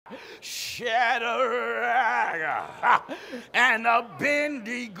Shadrach, and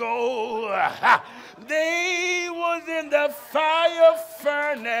Abednego. They was in the fire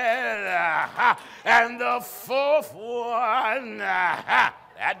furnace, and the fourth one, that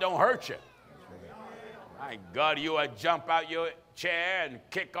don't hurt you. My God, you would jump out your chair and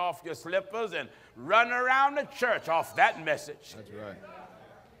kick off your slippers and run around the church off that message. That's right.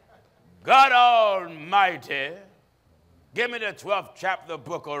 God Almighty, give me the 12th chapter of the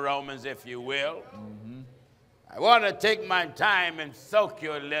book of Romans, if you will. I want to take my time and soak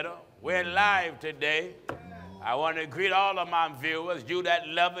you a little. We're live today. I want to greet all of my viewers, you that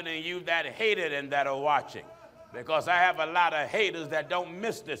love it and you that hate it and that are watching. Because I have a lot of haters that don't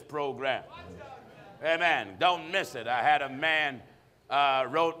miss this program. Amen. Don't miss it. I had a man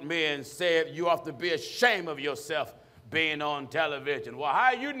wrote me and said, you ought to be ashamed of yourself being on television. Well,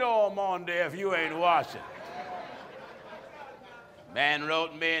 how you know I'm on there if you ain't watching? Man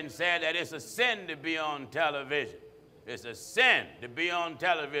wrote me and said that it's a sin to be on television. It's a sin to be on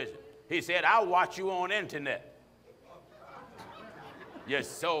television. He said, I'll watch you on internet. You're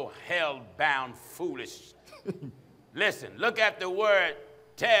so hell-bound foolish. Listen, look at the word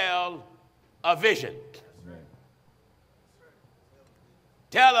television.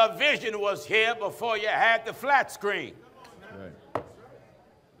 Television was here before you had the flat screen.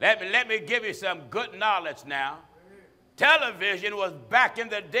 Let me give you some good knowledge now. Television was back in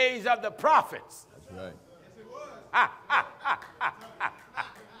the days of the prophets. That's right.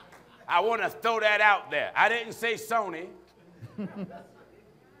 I want to throw that out there. I didn't say Sony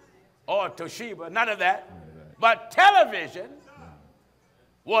or Toshiba, none of that. But television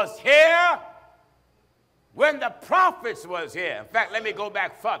was here when the prophets was here. In fact, let me go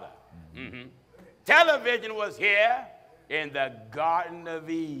back further. Television was here in the Garden of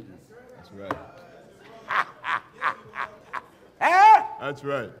Eden. That's right. Huh? That's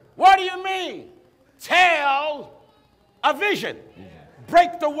right. What do you mean? Tell a vision.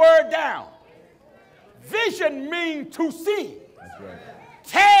 Break the word down. Vision means to see. That's right.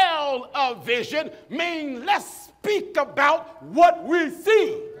 Tell a vision means let's speak about what we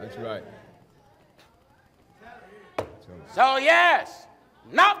see. That's right. So yes,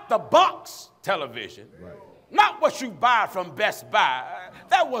 not the box television, Right. not what you buy from Best Buy.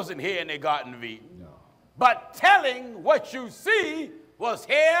 That wasn't here in the Garden of Eden. No. But telling what you see was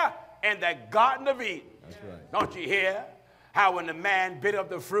here in the Garden of Eden. That's right. Don't you hear how when the man bit of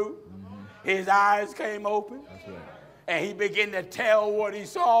the fruit, his eyes came open, That's right. and he began to tell what he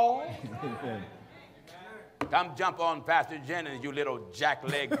saw? Come jump on Pastor Jennings, you little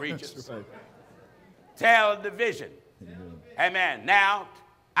jackleg creatures. That's right. Tell the vision. Amen. Now,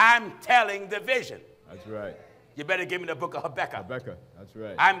 I'm telling the vision. That's right. You better give me the book of Habakkuk. Rebecca. That's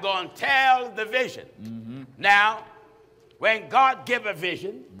right. I'm going to tell the vision. Now, when God gave a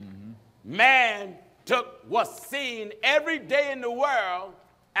vision, man took what's seen every day in the world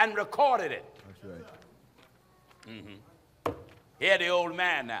and recorded it. That's right. Hear the old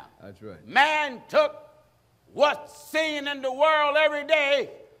man now. That's right. Man took what's seen in the world every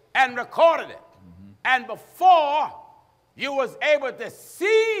day and recorded it. And before you was able to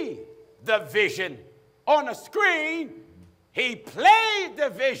see the vision on a screen, he played the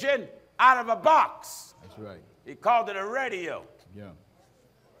vision out of a box. That's right. He called it a radio. Yeah.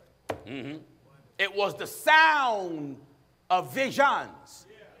 It was the sound of visions,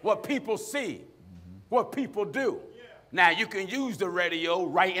 what people see, what people do. Now, you can use the radio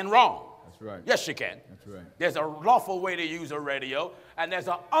right and wrong. That's right. Yes, you can. That's right. There's a lawful way to use a radio, and there's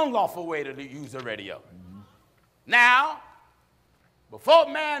an unlawful way to use a radio. Now, before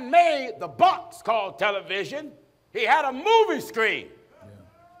man made the box called television, he had a movie screen. Yeah.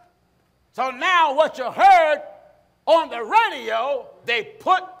 So now what you heard on the radio, they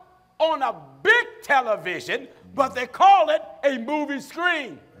put on a big television, but they call it a movie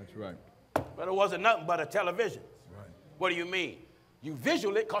screen. That's right. But it wasn't nothing but a television. Right. What do you mean? You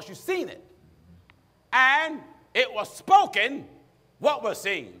visual it because you seen it. And it was spoken what was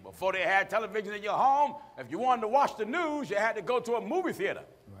seen. Before they had television in your home, if you wanted to watch the news, you had to go to a movie theater.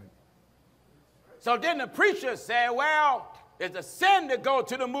 Right. So then the preacher said, well, it's a sin to go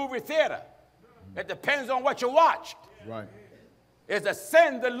to the movie theater. It depends on what you watch. Right. It's a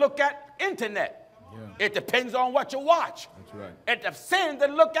sin to look at internet. Yeah. It depends on what you watch. That's right. It's a sin to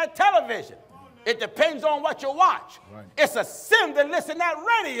look at television. It depends on what you watch. Right. It's a sin to listen at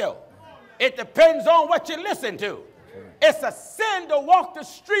radio. It depends on what you listen to. It's a sin to walk the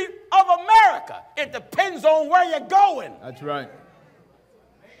street of America. It depends on where you're going. That's right.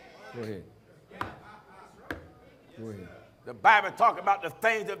 Go ahead. Go ahead. The Bible talks about the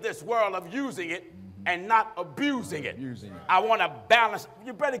things of this world, of using it and not abusing it. Abusing it. I want to balance.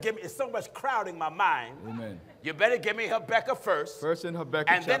 You better give me, it's so much crowding my mind. Amen. You better give me Habakkuk first. First in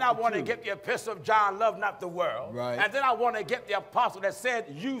Habakkuk And then I want to chapter 2. get the epistle of John, love not the world. Right. And then I want to get the apostle that said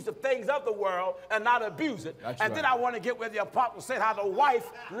use the things of the world and not abuse it. That's and then right. I want to get where the apostle said how the wife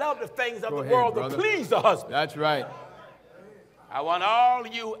loved the things of Go the ahead, world brother. to please the husband. That's right. I want all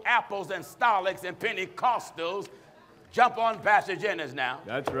you apples and stolics and Pentecostals jump on Pastor Jennings now.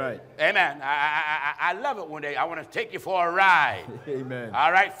 That's right. Amen. I love it when I want to take you for a ride. Amen.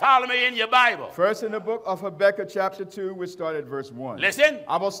 All right, follow me in your Bible. First in the book of Habakkuk chapter 2, we start at verse 1. Listen.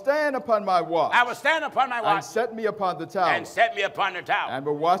 I will stand upon my watch. I will stand upon my And watch set me upon the tower. and set me upon the tower. And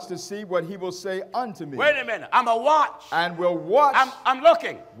will watch to see what he will say unto me. Wait a minute. I'm a watch. And will watch. I'm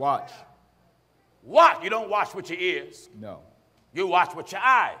looking. Watch. Watch. You don't watch with your ears. No. You watch with your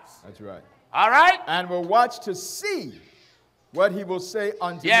eyes. That's right. All right? And will watch to see what he will say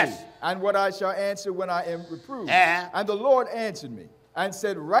unto me, and what I shall answer when I am reproved. And the Lord answered me and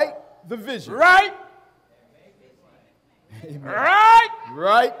said, write the vision. Right? Amen. Right?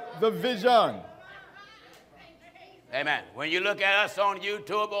 Write the vision. Amen. When you look at us on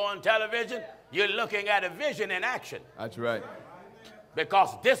YouTube or on television, you're looking at a vision in action. That's right. Because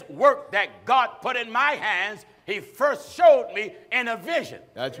this work that God put in my hands, he first showed me in a vision.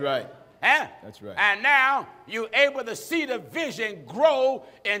 That's right. Huh? That's right. And now you're able to see the vision grow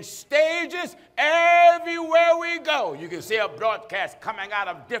in stages everywhere we go. You can see a broadcast coming out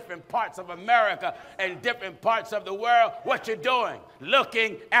of different parts of America and different parts of the world. What you're doing?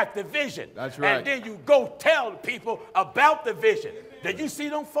 Looking at the vision. That's right. And then you go tell people about the vision. Did you see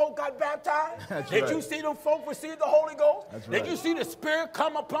them folk got baptized? That's Did right. you see them folk receive the Holy Ghost? That's Did right. you see the Spirit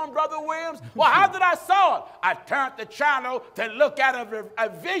come upon Brother Williams? Well, how did I saw it? I turned the channel to look at a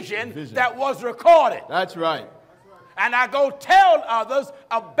vision that was recorded. That's right. And I go tell others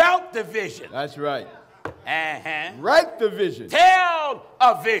about the vision. That's right. Uh-huh. Write the vision. Tell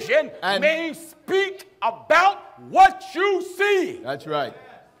a vision And- means speak about what you see. That's right.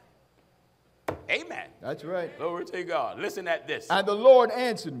 Amen. That's right. Glory to God. Listen at this. And the Lord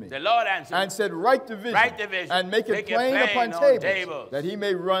answered me The Lord answered and said, write the vision. Write the vision. And make it Make it plain plain upon on tables, tables. that he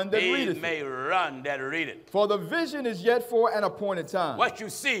may run that He readeth may it. run that read it. For the vision is yet for an appointed time. What you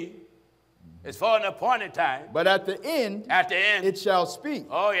see is for an appointed time. But at the end, At the end, it shall speak.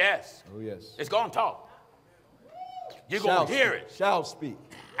 oh yes, Oh, yes. it's going to talk. You're Shall going to hear speak. it. Shall speak.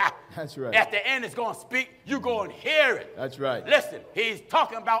 That's right. At the end, it's going to speak. You're going to hear it. That's right. Listen, he's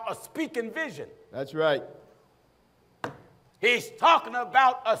talking about a speaking vision. That's right. He's talking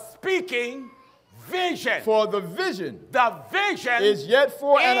about a speaking vision. For the vision The vision is yet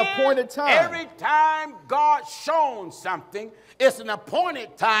for an is appointed time. Every time God shows something, it's an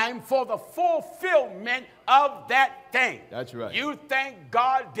appointed time for the fulfillment of that thing. That's right. You think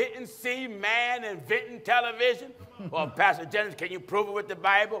God didn't see man inventing television? Well, Pastor Jennings, can you prove it with the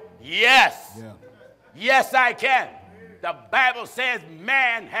Bible? Yes. Yeah. Yes, I can. The Bible says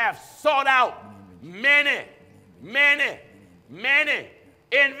man have sought out many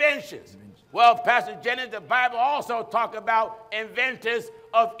inventions. Well, Pastor Jennings, the Bible also talks about inventors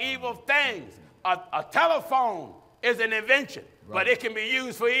of evil things. A telephone is an invention, but it can be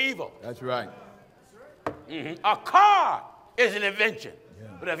used for evil. That's right. A car is an invention,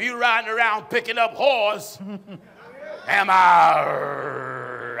 but if you're riding around picking up whores, am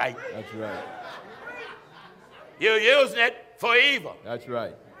I right? That's right. You're using it for evil. That's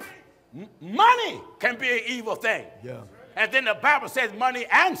right. Money can be an evil thing. Yeah. And then the Bible says money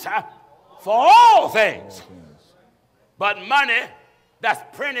answer for all things. But money that's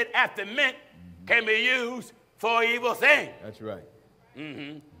printed at the mint can be used for evil things. That's right.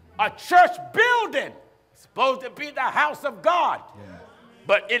 A church building is supposed to be the house of God. Yeah.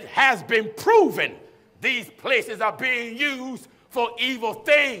 But it has been proven these places are being used for evil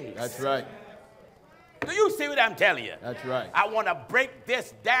things. That's right. Do you see what I'm telling you? That's right. I want to break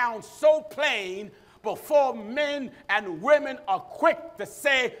this down so plain before men and women are quick to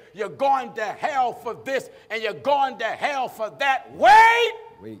say you're going to hell for this and you're going to hell for that. Wait!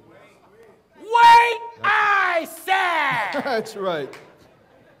 Wait. Wait, I said! That's right.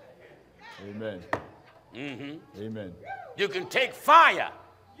 Amen. Amen. You can take fire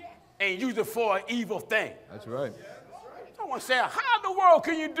and use it for an evil thing. That's right. Someone say, how in the world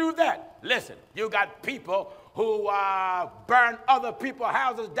can you do that? Listen, you got people who burn other people's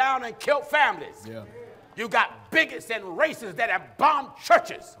houses down and kill families. Yeah. You got bigots and racists that have bombed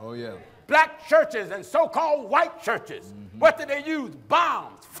churches. Oh, yeah. Black churches and so-called white churches. What do they use?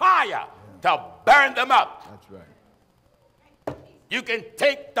 Bombs, fire to burn them up. That's right. You can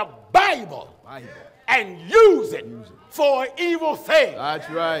take the Bible and use it for an evil thing. That's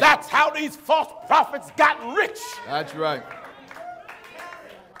right. That's how these false prophets got rich. That's right.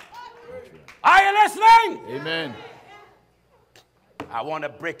 Are you listening? Amen. I want to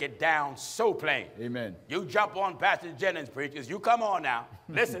break it down so plain. Amen. You jump on Pastor Jennings, preachers. You come on now.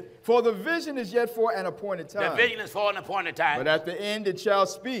 Listen. For the vision is yet for an appointed time. The vision is for an appointed time. But at the end it shall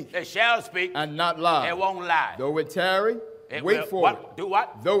speak. It shall speak. And not lie. It won't lie. Though it tarry, wait for it. Do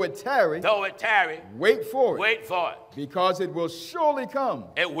what? Though it tarry. Though it tarry. Wait for it. Wait for it. Because it will surely come.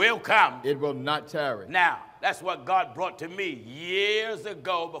 It will come. It will not tarry. Now, that's what God brought to me years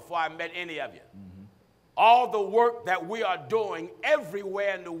ago before I met any of you. All the work that we are doing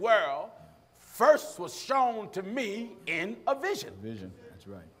everywhere in the world first was shown to me in a vision. Vision, that's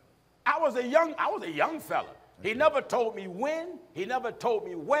right. I was a young fella. He never told me when, he never told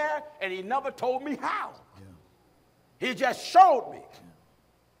me where, and he never told me how. Yeah. He just showed me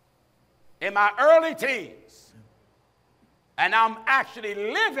in my early teens. And I'm actually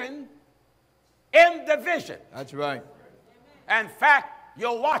living in the vision. That's right. In fact,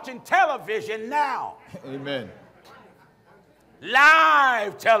 you're watching television now. Amen.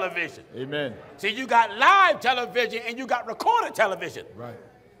 Live television. Amen. See, you got live television and you got recorded television. Right.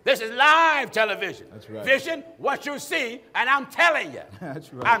 This is live television. That's right. Vision, what you see, and I'm telling you.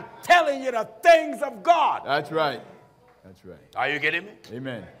 That's right. I'm telling you the things of God. That's right. That's right. Are you getting me?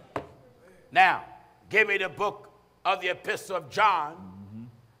 Amen. Now, give me the book of the Epistle of John,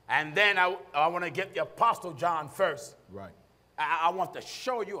 and then I want to get the Apostle John first. Right. I want to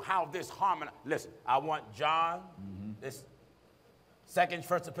show you how this harmonizes. Listen, I want John, this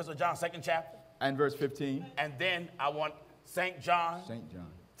first epistle of John, 2nd chapter. And verse 15. And then I want St. John. St. John.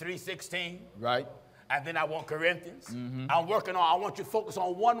 3:16. Right. And then I want Corinthians. I want you to focus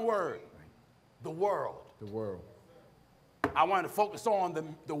on one word. The world. The world. I want to focus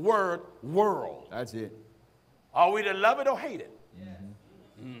on the word world. That's it. Are we to love it or hate it?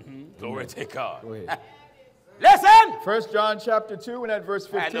 Glory to God. Go ahead. Listen! 1 John chapter 2 and at verse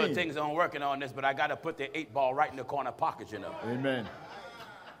 15. I know things I'm working on this, but I got to put the 8 ball right in the corner pocket, you know. Amen.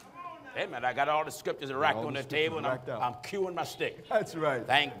 Amen. I got all the scriptures racked on the table, and I'm cueing my stick. That's right.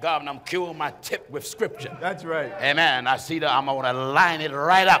 Thank God, and I'm cueing my tip with scripture. That's right. Amen. I see that I'm going to line it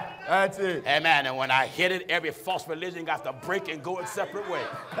right up. That's it. Amen. And when I hit it, every false religion got to break and go its separate way.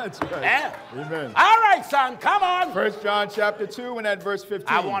 That's right. Yeah. Amen. All right, son, come on. 1 John chapter 2 and at verse 15.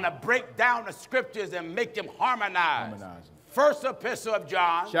 I want to break down the scriptures and make them harmonize. First epistle of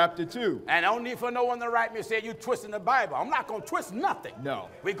John. Chapter 2. And I don't need for no one to write me and say, you twisting the Bible. I'm not going to twist nothing. No.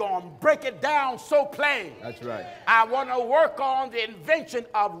 We're going to break it down so plain. That's right. I want to work on the invention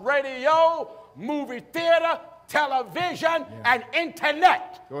of radio, movie theater, television, and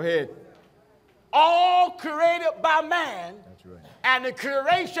internet. Go ahead. All created by man. That's right. And the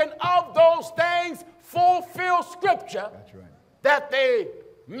creation of those things fulfill scripture. That's right. That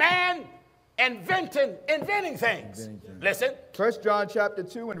man inventing things. Listen. 1 John chapter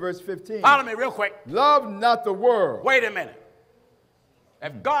 2 and verse 15. Follow me real quick. Love not the world. Wait a minute.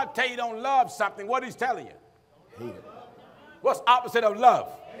 If God tell you don't love something, what he's telling you? Hate it. What's opposite of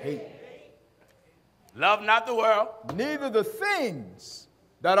love? Hate. Love not the world. Neither the things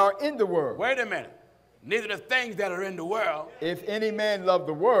that are in the world. Wait a minute. Neither the things that are in the world. If any man love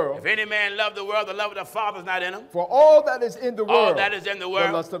the world. If any man love the world, the love of the Father is not in him. For all that is in the world. All that is in the world.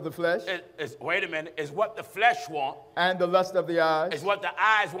 The lust of the flesh. Wait a minute. Is what the flesh want. And the lust of the eyes. Is what the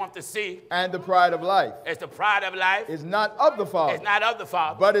eyes want to see. And the pride of life. It's the pride of life. Is not of the Father. It's not of the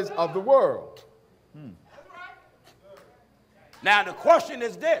Father. But is of the world. Now the question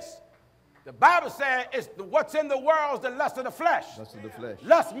is this. The Bible says it's what's in the world is the lust of the flesh. Lust of the flesh.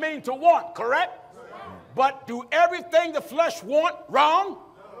 Lust means to want, correct? But do everything the flesh want wrong?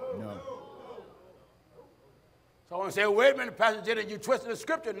 No. So I want to say, wait a minute, Pastor Jennings, you twisted the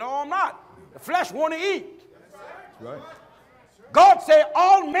scripture. No, I'm not. The flesh want to eat. That's right. God said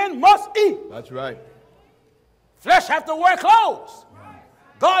all men must eat. That's right. Flesh have to wear clothes.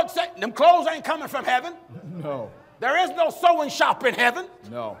 God said them clothes ain't coming from heaven. No. There is no sewing shop in heaven.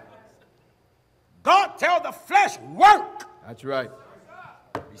 No. God tell the flesh, work. That's right.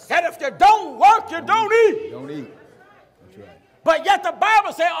 He said if you don't work, you don't eat. Don't eat. That's right. But yet the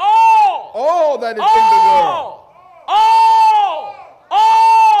Bible says all that is in the world.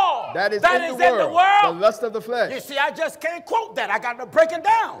 All that is in the world. The lust of the flesh. You see, I just can't quote that. I got to break it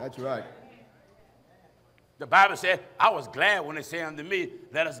down. That's right. The Bible said, I was glad when they say unto me,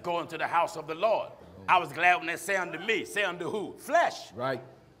 let us go into the house of the Lord. I was glad when they say unto me, say unto who? Flesh. Right.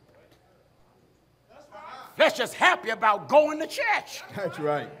 Flesh just happy about going to church. That's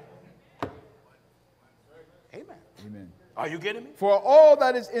right. Amen. Amen. Are you getting me? For all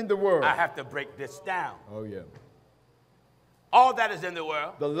that is in the world. I have to break this down. Oh, yeah. All that is in the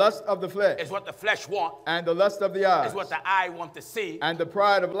world. The lust of the flesh. Is what the flesh wants. And the lust of the eyes. Is what the eye wants to see. And the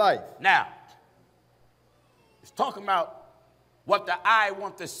pride of life. Now, it's talking about what the eye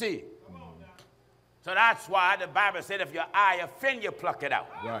wants to see. So that's why the Bible said if your eye offend you, pluck it out.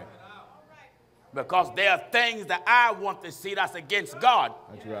 Right. Because there are things that I want to see that's against God.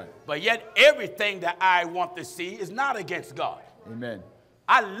 That's right. But yet everything that I want to see is not against God. Amen.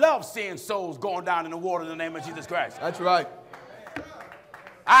 I love seeing souls going down in the water in the name of Jesus Christ. That's right.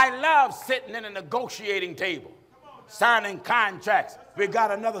 I love sitting in a negotiating table, signing contracts. We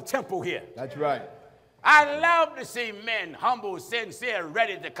got another temple here. That's right. I love to see men humble, sincere,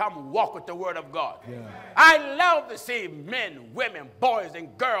 ready to come walk with the word of God. Yeah. I love to see men, women, boys,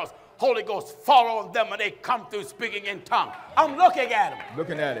 and girls, Holy Ghost fall on them and they come through speaking in tongues. I'm looking at them.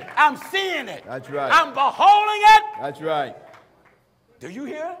 Looking at it. I'm seeing it. That's right. I'm beholding it. That's right. Do you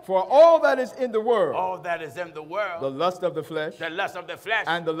hear? For all that is in the world. All that is in the world. The lust of the flesh. The lust of the flesh.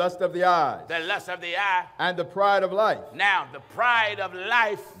 And the lust of the eyes. The lust of the eye. And the pride of life. Now, the pride of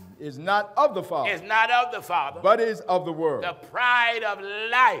life is not of the Father. Is not of the Father. But is of the world. The pride of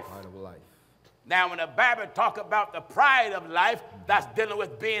life. Pride of life. Now, when the Bible talks about the pride of life, that's dealing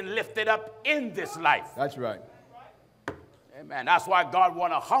with being lifted up in this life. That's right. Amen. That's why God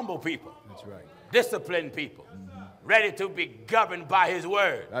wants to humble people. That's right. Discipline people. Ready to be governed by his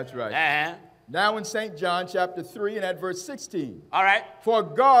word. That's right. Uh-huh. Now in St. John chapter 3 and at verse 16. All right. For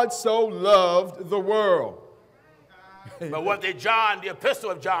God so loved the world. But what did John, the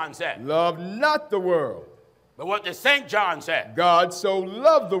epistle of John, say? Love not the world. But what did St. John say? God so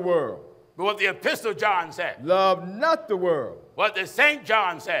loved the world. But what the epistle John said? Love not the world. What did St.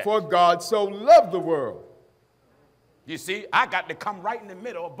 John say? For God so loved the world. You see, I got to come right in the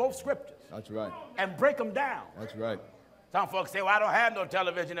middle of both scriptures. That's right. And break them down. That's right. Some folks say, well, I don't have no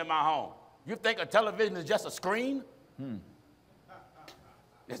television in my home. You think a television is just a screen?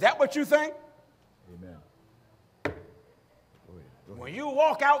 Is that what you think? Amen. Go ahead. When you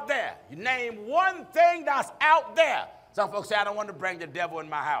walk out there, you name one thing that's out there. Some folks say, I don't want to bring the devil in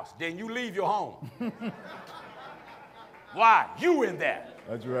my house. Then you leave your home. Why? You in there.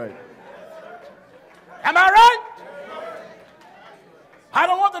 That's right. Am I right? I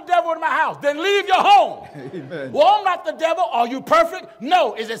don't want the devil in my house. Then leave your home. Amen. Well, I'm not the devil. Are you perfect?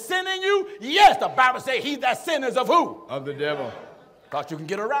 No. Is it sin in you? Yes. The Bible says he that sin is of who? Of the devil. Thought you can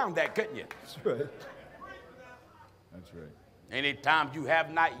get around that, couldn't you? That's right. That's right. Anytime you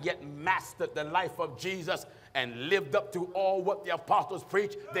have not yet mastered the life of Jesus and lived up to all what the apostles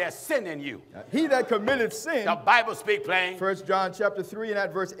preach, there's sin in you. He that committed sin. The Bible speak plain. 1 John chapter 3 and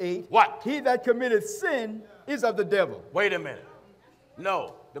at verse 8. What? He that committed sin is of the devil. Wait a minute.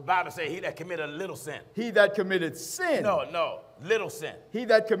 No, the Bible says he that committed a little sin. He that committed sin. No, little sin. He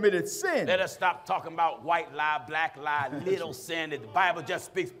that committed sin. Let us stop talking about white lie, black lie, little sin. The Bible just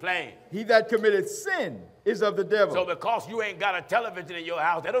speaks plain. He that committed sin is of the devil. So because you ain't got a television in your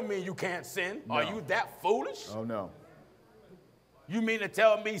house, that don't mean you can't sin. No. Are you that foolish? Oh, no. You mean to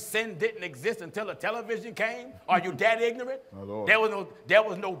tell me sin didn't exist until the television came? Are you that ignorant? My Lord. There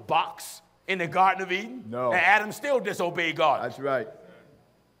was no box in the Garden of Eden. No. And Adam still disobeyed God. That's right.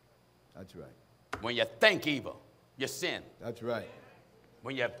 That's right. When you think evil, you sin. That's right.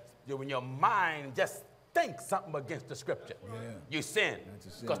 When your mind just thinks something against the scripture, you sin.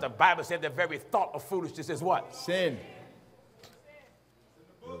 Because the Bible said the very thought of foolishness is what? Sin.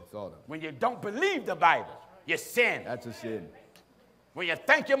 When you don't believe the Bible, you sin. That's a sin. When you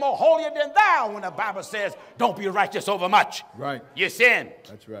think you're more holier than thou, when the Bible says don't be righteous over much, right, you sin.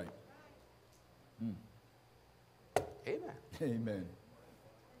 That's right. Amen. Amen.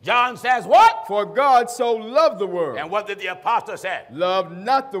 John says what? For God so loved the world. And what did the apostle say? Love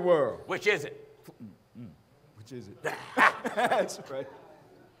not the world. Which is it? Which is it? That's right.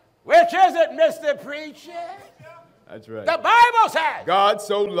 Which is it, Mr. Preacher? That's right. The Bible says. God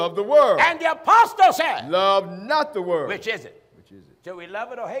so loved the world. And the apostle said. Love not the world. Which is it? Which is it? Shall we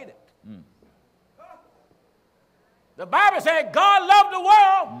love it or hate it? The Bible said God loved the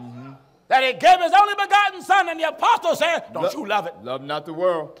world. That he gave his only begotten son, and the apostle said, don't you love it? Love not the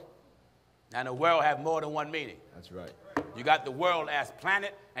world. And the world has more than one meaning. That's right. You got the world as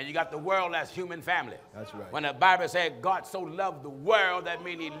planet, and you got the world as human family. That's right. When the Bible said God so loved the world, that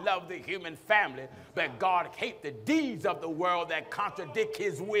means he loved the human family, but God hates the deeds of the world that contradict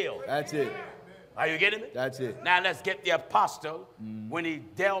his will. That's it. Are you getting me? That's it. Now let's get the apostle when he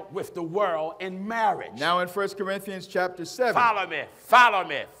dealt with the world in marriage. Now in 1 Corinthians chapter 7. Follow me, follow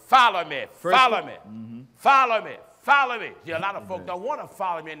me, follow me, follow me, follow me, Follow me. See, a lot of folk don't want to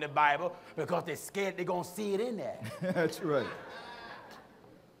follow me in the Bible because they're scared they're going to see it in there. That's right.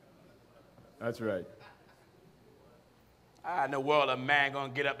 That's right. How in the world a man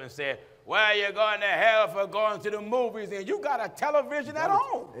going to get up and say, well, you're going to hell for going to the movies and you got a television at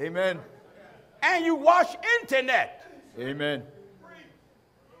home. Amen. And you watch internet. Amen.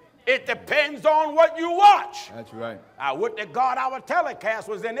 It depends on what you watch. That's right. I would to God our telecast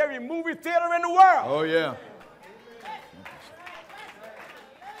was in every movie theater in the world. Oh, yeah.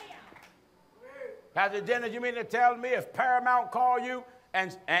 Pastor Jennings, you mean to tell me if Paramount call you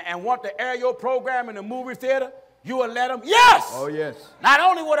and want to air your program in the movie theater, you will let them? Yes! Oh, yes. Not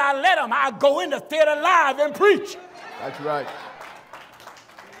only would I let them, I'd go in the theater live and preach. That's right.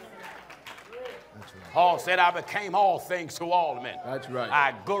 Paul said, I became all things to all men. That's right.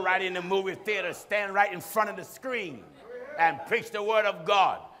 I'd go right in the movie theater, stand right in front of the screen and preach the word of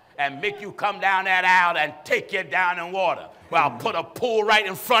God and make you come down that aisle and take you down in water. Well, I'll put a pool right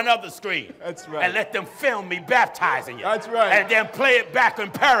in front of the screen. That's right. And let them film me baptizing you. That's right. And then play it back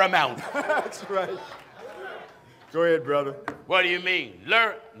on Paramount. That's right. Go ahead, brother. What do you mean?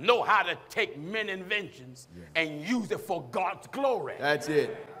 Know how to take men inventions and use it for God's glory. That's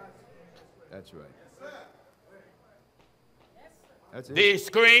it. That's right. That's it. These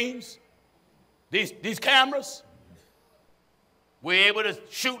screens, these cameras, we're able to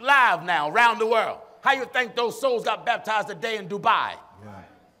shoot live now around the world. How you think those souls got baptized today in Dubai? Yeah.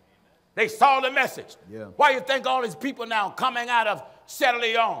 They saw the message. Yeah. Why you think all these people now coming out of Sierra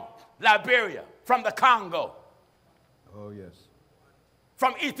Leone, Liberia, from the Congo? Oh, yes.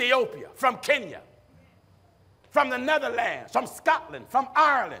 From Ethiopia, from Kenya, from the Netherlands, from Scotland, from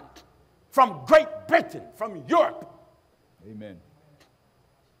Ireland, from Great Britain, from Europe. Amen.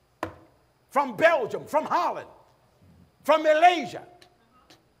 From Belgium, from Holland, from Malaysia,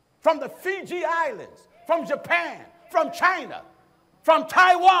 from the Fiji Islands, from Japan, from China, from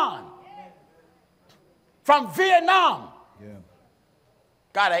Taiwan, from Vietnam. Yeah.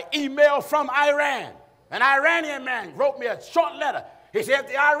 Got an email from Iran. An Iranian man wrote me a short letter. He said,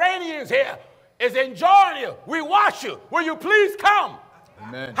 the Iranians here is enjoying you. We watch you. Will you please come?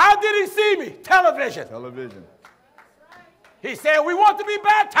 Amen. How did he see me? Television. Television. He said, we want to be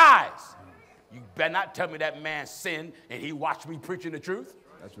baptized. You better not tell me that man sinned and he watched me preaching the truth.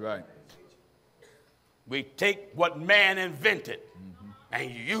 That's right. We take what man invented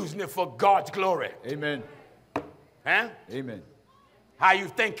and using it for God's glory. Amen. Huh? Amen. How you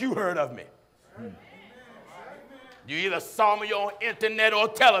think you heard of me? You either saw me on internet or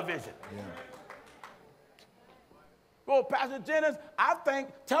television. Yeah. Well, Pastor Jennings, I think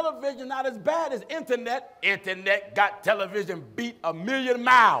television not as bad as internet. Internet got television beat 1,000,000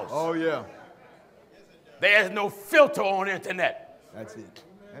 miles. Oh, yeah. There's no filter on internet. That's it.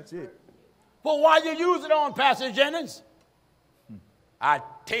 That's it. Well, why you use it on, Pastor Jennings? I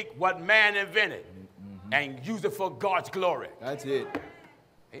take what man invented and use it for God's glory. That's it.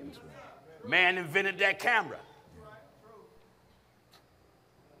 Amen. Man invented that camera.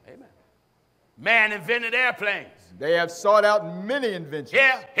 Amen. Man invented airplanes. They have sought out many inventions.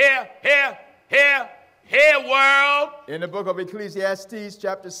 Here, world. In the book of Ecclesiastes,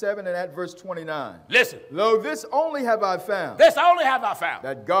 chapter 7, and at verse 29. Listen. Lo, this only have I found. This only have I found.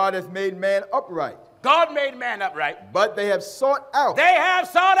 That God hath made man upright. God made man upright. But they have sought out. They have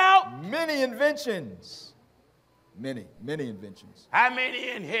sought out. Many inventions. Many inventions. How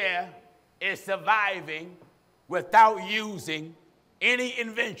many in here is surviving without using any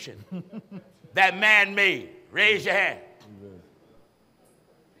invention that man made? Raise your hand.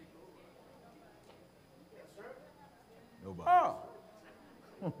 Nobody. Oh.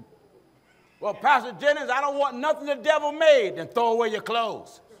 Well, Pastor Jennings, I don't want nothing the devil made. Then throw away your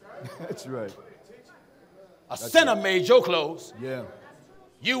clothes. That's right. A sinner made your clothes. Yeah.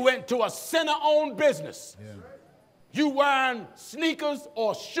 You went to a sinner-owned business. Yeah. You wearing sneakers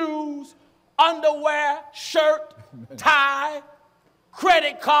or shoes, underwear, shirt, tie,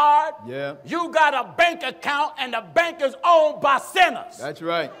 credit card. Yeah. You got a bank account and the bank is owned by sinners. That's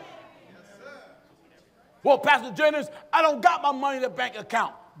right. Well, Pastor Jennings, I don't got my money in the bank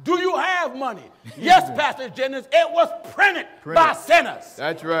account. Do you have money? Yes, Pastor Jennings, it was printed by sinners.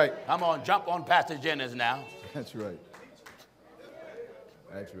 That's right. Come on, jump on Pastor Jennings now. That's right.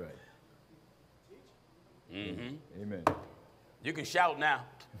 That's right. Amen. You can shout now.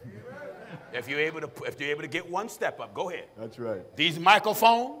 if you're able to get one step up, go ahead. That's right. These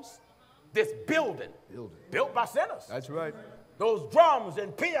microphones, this building. Built by sinners. That's right. Those drums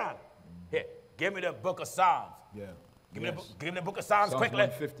and piano. Here, give me the book of Psalms. Yeah. Give me the book of Psalms Psalms quickly.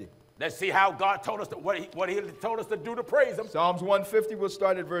 150. Let's see how God told us what he told us to do to praise him. Psalms 150, we'll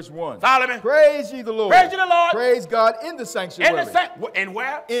start at verse 1. Follow me. Praise ye the Lord. Praise ye the Lord. Praise God in the sanctuary. In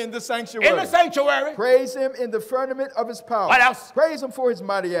where? In the sanctuary. In the sanctuary. Praise him in the firmament of his power. What else? Praise him for his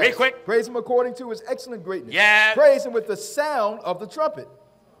mighty acts. Be quick. Praise him according to his excellent greatness. Yes. Praise him with the sound of the trumpet.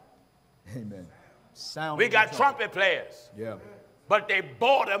 Amen. Sound. We got trumpet players. Yeah. But they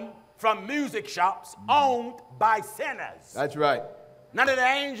bought them from music shops owned by sinners. That's right. None of the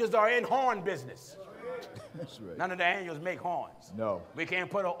angels are in horn business. That's right. None of the angels make horns. No. We can't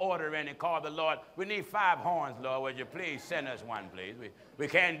put an order in and call the Lord. We need 5 horns, Lord. Would you please send us one, please? We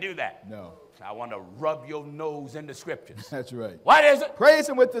can't do that. No. I want to rub your nose in the scriptures. That's right. What is it? Praise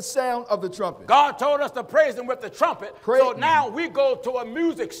him with the sound of the trumpet. God told us to praise him with the trumpet. So now we go to a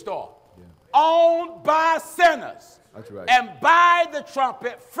music store owned by sinners. That's right. And buy the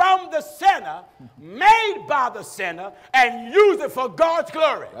trumpet from the sinner, made by the sinner, and use it for God's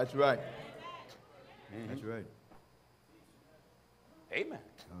glory. That's right. That's right. Amen.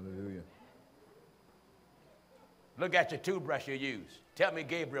 Hallelujah. Look at your toothbrush you use. Tell me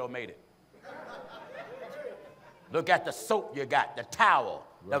Gabriel made it. Look at the soap you got, the towel,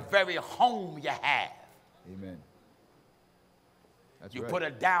 the very home you have. Amen. That's you right. put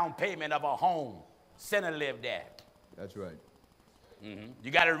a down payment of a home. Sinner lived there. That's right. You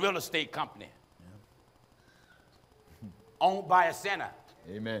got a real estate company owned by a sinner.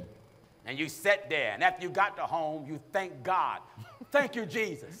 Amen. And you sit there, and after you got the home, you thank God. Thank you,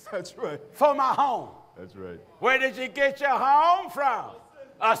 Jesus. That's right. For my home. That's right. Where did you get your home from?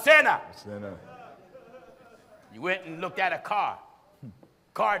 A sinner. A sinner. You went and looked at a car.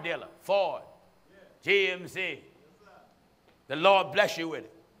 Car dealer, Ford, GMC. The Lord bless you with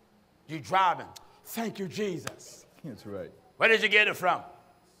it. You driving. Thank you, Jesus. That's right. Where did you get it from?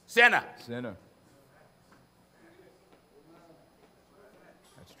 Sinner. Sinner.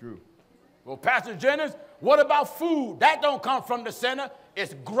 That's true. Well, Pastor Jennings, what about food? That don't come from the sinner.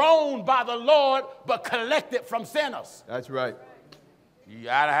 It's grown by the Lord, but collected from sinners. That's right.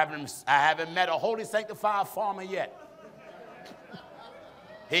 I haven't met a holy sanctified farmer yet.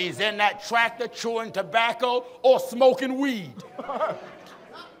 He's in that tractor chewing tobacco or smoking weed.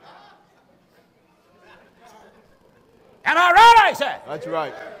 Am I right, I say? That's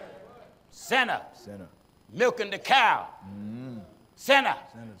right. Sinner. Sinner. Milking the cow. Sinner.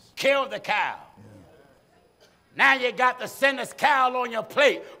 Sinners. Killed the cow. Yeah. Now you got the sinner's cow on your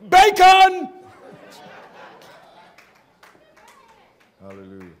plate. Bacon!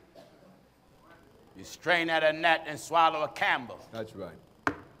 Hallelujah. You strain at a gnat and swallow a Campbell. That's right.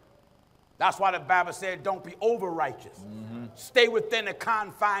 That's why the Bible said don't be over-righteous. Stay within the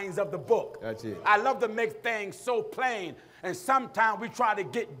confines of the book. That's it. I love to make things so plain. And sometimes we try to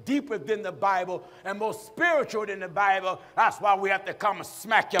get deeper than the Bible and more spiritual than the Bible. That's why we have to come and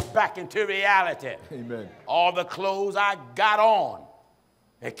smack you back into reality. Amen. All the clothes I got on,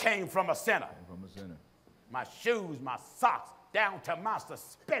 it came from a sinner. From a sinner. My shoes, my socks, down to my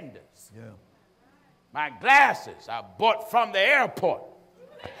suspenders. Yeah. My glasses I bought from the airport.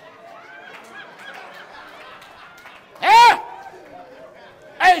 Yeah.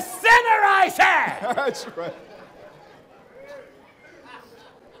 A sinner, I said. That's right.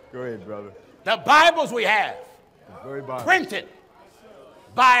 Go ahead, brother. The Bibles we have, The very Bible. printed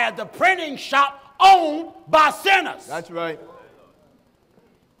by the printing shop owned by sinners. That's right.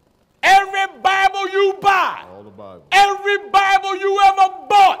 Every Bible you buy, All the Bible. every Bible you ever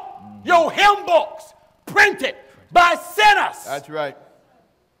bought, your hymn books, printed by sinners. That's right.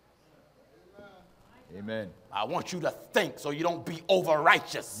 Amen. I want you to think so you don't be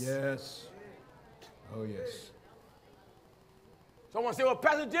over-righteous. Yes. Oh, yes. Someone say, well,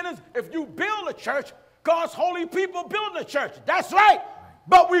 Pastor Jennings, if you build a church, God's holy people build a church. That's right.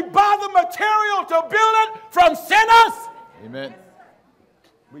 But we buy the material to build it from sinners. Amen.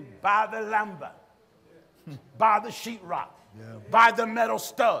 We buy the lumber, buy the sheetrock, buy the metal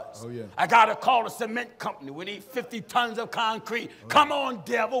studs. Oh, yeah. I got to call the cement company. We need 50 tons of concrete. Come on,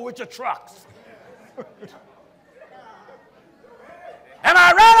 devil, with your trucks. Am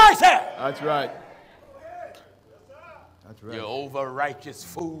I right, I said? That's right. That's right. You over-righteous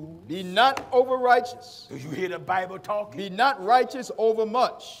fool. Be not over-righteous. Do you hear the Bible talking? Be not righteous over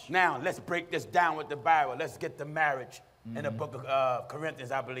much. Now, let's break this down with the Bible. Let's get to marriage in the book of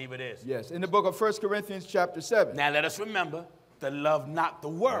Corinthians, I believe it is. Yes, in the book of 1 Corinthians chapter 7. Now, let us remember to love not the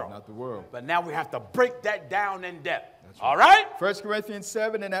world. Love not the world. But now we have to break that down in depth. That's right. All right? 1 Corinthians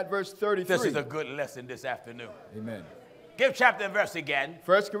 7 and at verse 33. This is a good lesson this afternoon. Amen. Give chapter and verse again.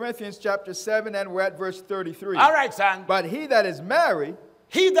 1 Corinthians chapter 7 and we're at verse 33. All right, son. But he that is married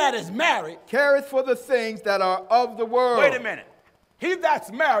He careth for the things that are of the world. Wait a minute. He that's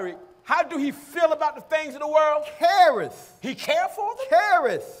married How do he feel about the things of the world? Careth. He care for them?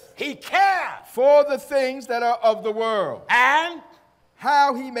 Careth. He cares. For the things that are of the world. And?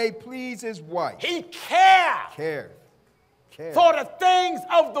 How he may please his wife. He cares. Careth. For the things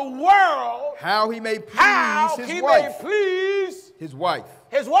of the world. How he may please his wife. How he may please. His wife.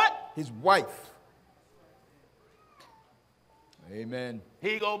 His what? His wife. Amen.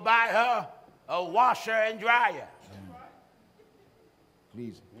 He go buy her a washer and dryer.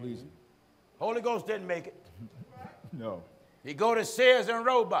 Please, please. Holy Ghost didn't make it. No. He go to Sears and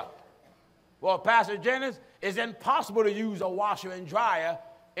Roebuck. Well, Pastor Jennings, it's impossible to use a washer and dryer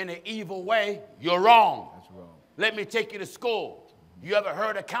in an evil way. You're wrong. That's wrong. Let me take you to school. You ever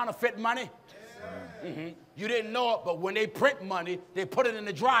heard of counterfeit money? You didn't know it, but when they print money, they put it in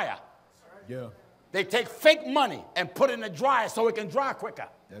the dryer. Yeah. They take fake money and put it in the dryer so it can dry quicker.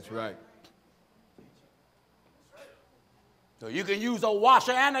 That's right. So you can use a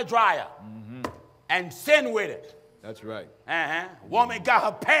washer and a dryer and sin with it. That's right. Woman got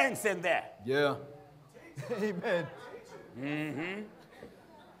her pants in there. Yeah. Amen.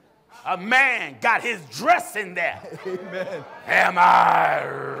 A man got his dress in there. Amen. Am I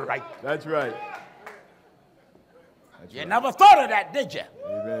right? That's right. That's you never thought of that, did you?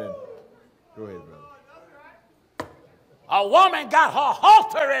 Amen. Go ahead, brother. A woman got her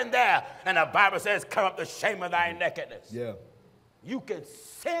halter in there, and the Bible says, "Come up the shame of thy nakedness." Yeah. You can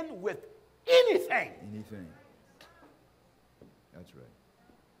sin with anything. Anything. That's right.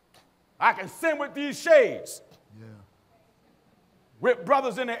 I can sin with these shades. Yeah. With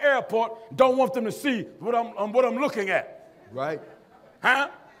brothers in the airport, don't want them to see what I'm looking at. Right. Huh?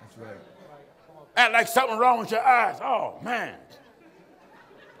 That's right. Act like something wrong with your eyes. Oh, man.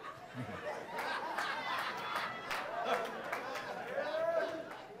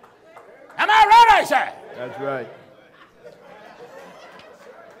 Am I right, I say? That's right.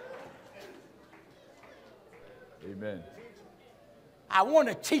 Amen. I want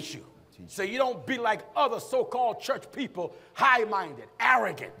to teach you so you don't be like other so-called church people, high-minded,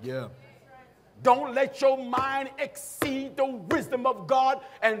 arrogant. Yeah. Don't let your mind exceed the wisdom of God,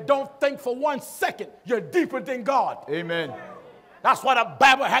 and don't think for 1 second you're deeper than God. Amen. That's why the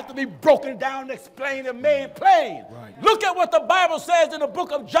Bible has to be broken down, explained, and made plain. Right. Look at what the Bible says in the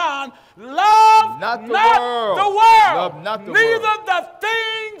book of John. Love not the world. Love not the neither world. the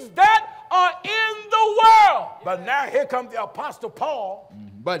things that are in the world. But now here comes the Apostle Paul.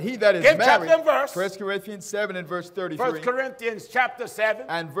 But he that is Give married, chapter and verse. 1 Corinthians 7 and verse 33. 1 Corinthians chapter 7.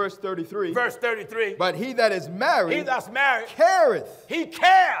 And verse 33. Verse 33. But he that is married, he that's married, careth. He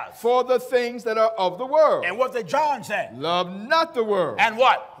cares. For the things that are of the world. And what did John say? Love not the world. And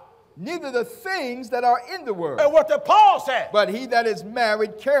what? Neither the things that are in the world. And what did Paul say? But he that is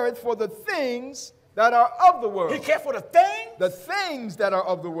married careth for the things that are of the world. He cares for the things? The things that are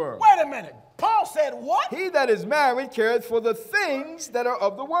of the world. Wait a minute. Paul said what? He that is married careth for the things that are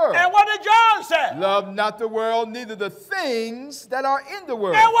of the world. And what did John say? Love not the world, neither the things that are in the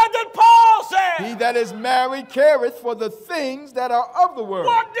world. And what did Paul say? He that is married careth for the things that are of the world.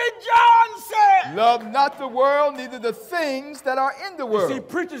 What did John say? Love not the world, neither the things that are in the world. You see,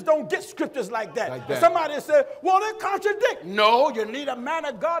 preachers don't get scriptures like that. Like that. Somebody said, well, they contradict. No, you need a man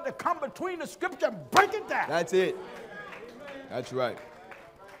of God to come between the scripture and break it down. That's it. That's right.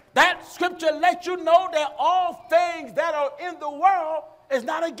 That scripture lets you know that all things that are in the world is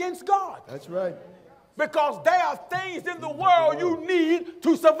not against God. That's right. Because there are things in the world you need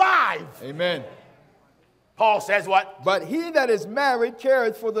to survive. Amen. Paul says what? But he that is married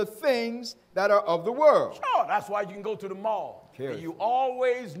careth for the things that are of the world. Sure, that's why you can go to the mall. And you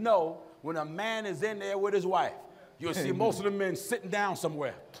always know when a man is in there with his wife. You'll see most of the men sitting down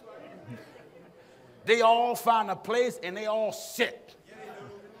somewhere. They all find a place and they all sit.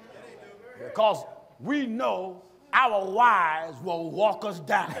 Because we know our wives will walk us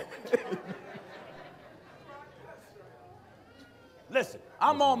down. Listen,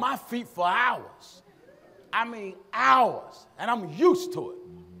 I'm on my feet for hours. I mean hours. And I'm used to it.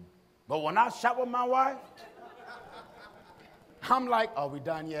 But when I shop with my wife, I'm like, are we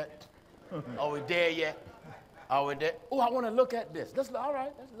done yet? Are we there yet? Are we there? Oh, I want to look at this. All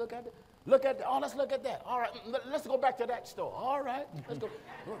right, let's look at it. Look at that. Oh, let's look at that. All right, let's go back to that store. All right, let's go.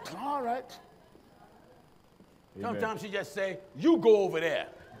 All right. Amen. Sometimes she just say, you go over there.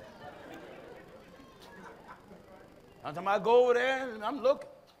 Sometimes I go over there and I'm looking.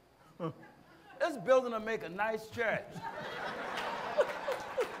 This building will make a nice church.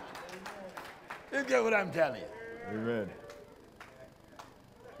 You get what I'm telling you. Amen.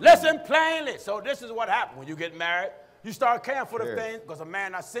 Listen plainly. So this is what happens when you get married. You start caring for the things, because a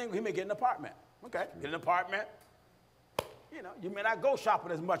man not single, he may get an apartment. Okay, get an apartment. You know, you may not go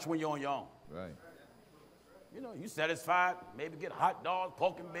shopping as much when you're on your own. Right. You know, you satisfied, maybe get hot dogs,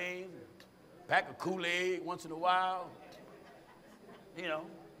 pork and beans, pack of Kool-Aid once in a while. You know,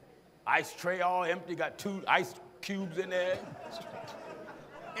 ice tray all empty, got 2 ice cubes in there.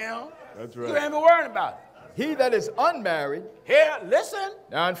 You know, that's right. You ain't even worrying about it. He that is unmarried. Here, listen.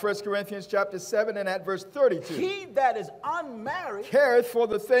 Now in 1 Corinthians chapter 7 and at verse 32. He that is unmarried careth for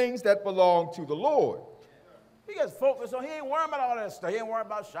the things that belong to the Lord. He gets focused on, he ain't worrying about all that stuff. He ain't worrying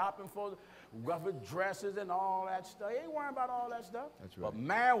about shopping for rougher dresses and all that stuff. He ain't worrying about all that stuff. That's right. But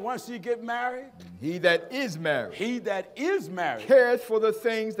man, once he get married. He that is married. He that is married. careth for the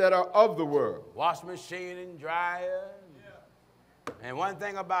things that are of the world. Wash machine and dryer. Yeah. And one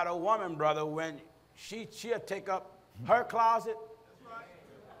thing about a woman, brother, when she'll take up her closet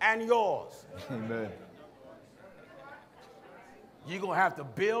and yours. Amen. You're going to have to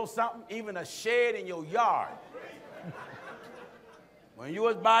build something, even a shed in your yard. When you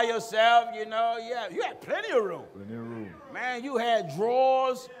was by yourself, you know, yeah, you had plenty of room. Plenty of room. Man, you had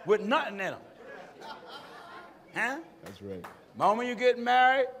drawers with nothing in them. Huh? That's right. Moment you get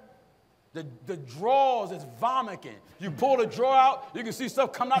married, the drawers is vomiting. You pull the drawer out, you can see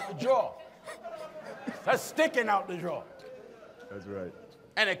stuff coming out the drawer. That's sticking out the drawer. That's right.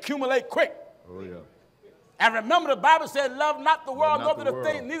 And accumulate quick. Oh, yeah. And remember, the Bible said, love not the world,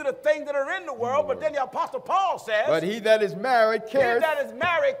 neither the things that are in the world. But then the Apostle Paul says, but he that is married careth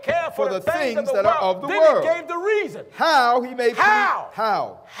for the things that are of the world. Then he gave the reason. How he may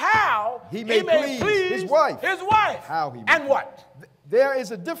How he may please his wife. His wife. How he may and what? There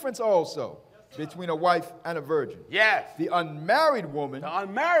is a difference also between a wife and a virgin. Yes. The unmarried woman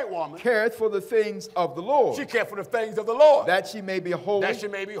careth for the things of the Lord. She cared for the things of the Lord. That she may be holy. That she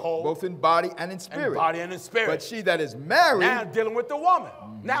may be whole. Both in body and in spirit. In body and in spirit. But she that is married. Now dealing with the woman.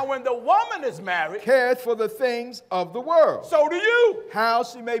 Now when the woman is married. Careth for the things of the world. So do you. How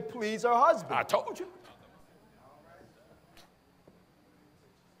she may please her husband. I told you.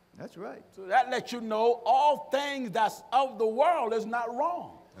 That's right. So that lets you know all things that's of the world is not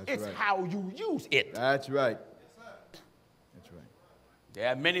wrong. It's how you use it. That's right. That's right. There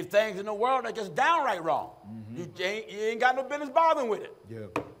are many things in the world that are just downright wrong. You ain't got no business bothering with it. Yeah.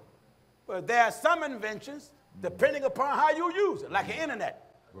 But there are some inventions, depending upon how you use it, like the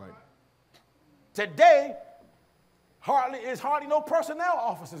internet. Right. Today, hardly no personnel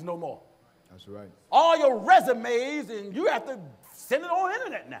offices no more. That's right. All your resumes, and you have to send it on the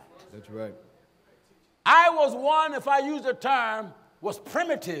internet now. That's right. I was one, if I use the term, was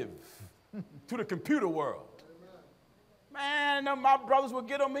primitive to the computer world. Man, my brothers would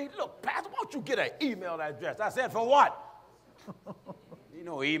get on me, look, Pastor, why don't you get an email address? I said, for what? You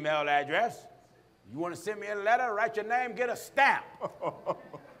know, email address. You want to send me a letter, write your name, get a stamp. The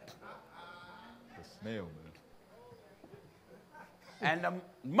snail, man. And the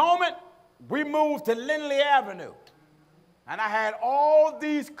moment we moved to Lindley Avenue, and I had all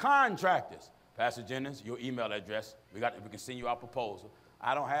these contractors, Pastor Jennings, your email address, we can send you our proposal.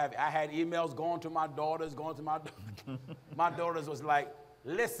 I had emails going to my daughters, my daughters was like,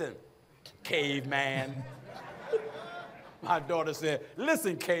 listen, caveman. My daughter said,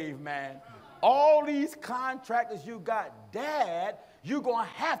 listen, caveman, all these contractors you got, Dad, you're going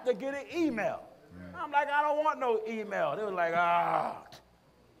to have to get an email. I'm like, I don't want no email. They were like, ah.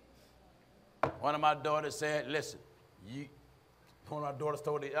 One of my daughters said, listen, one of my daughters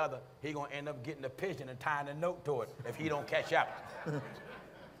told the other, he going to end up getting a pigeon and tying a note to it if he don't catch up.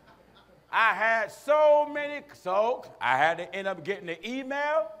 I had so I had to end up getting the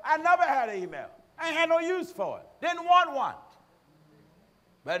email. I never had an email. I ain't had no use for it. Didn't want one.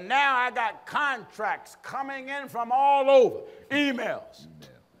 But now I got contracts coming in from all over. Emails.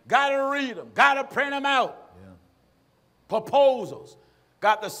 Got to read them. Got to print them out. Yeah. Proposals.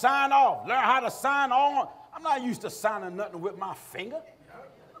 Got to sign off. Learn how to sign on. I'm not used to signing nothing with my finger.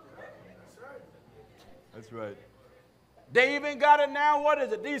 That's right. They even got it now, what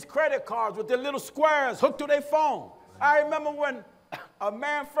is it? These credit cards with the little squares hooked to their phone. I remember when a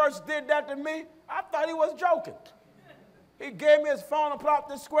man first did that to me, I thought he was joking. He gave me his phone and put out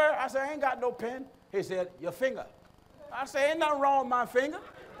this square. I said, I ain't got no pen. He said, your finger. I said, ain't nothing wrong with my finger.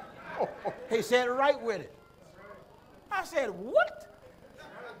 He said, write with it. I said, what?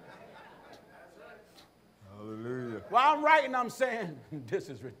 Hallelujah. While I'm writing, I'm saying, this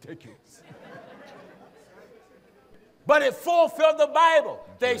is ridiculous. But it fulfilled the Bible.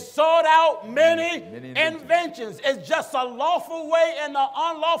 They sought out many inventions. It's just a lawful way and an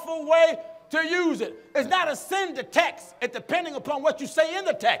unlawful way to use it. It's not a sin to text. It's depending upon what you say in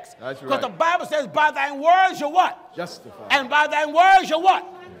the text. That's right. Because the Bible says, by thine words you're what? Justified. And by thine words you're what?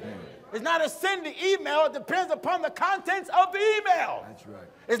 It's not a sin to email. It depends upon the contents of the email. That's right.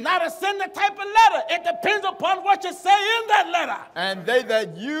 It's not a sin to type a letter. It depends upon what you say in that letter. And they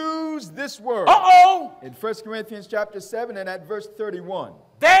that use this word. In 1 Corinthians chapter 7 and at verse 31.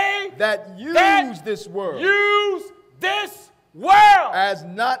 They that use this word. Use this world. As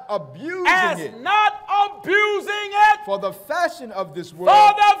not abusing as it. not abusing it. For the fashion of this world.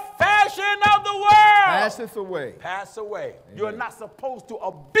 For the fashion of the world. Passeth away. Pass away. Amen. You're not supposed to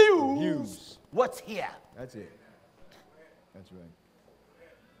abuse what's here. That's it. That's right.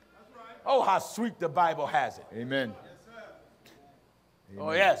 Oh, how sweet the Bible has it. Amen. Amen.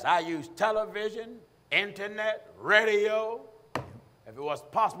 Oh, yes, I use television, internet, radio. If it was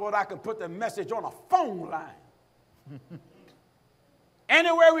possible, I could put the message on a phone line.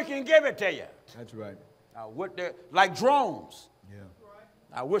 Anywhere we can give it to you. That's right. Like drones. Yeah.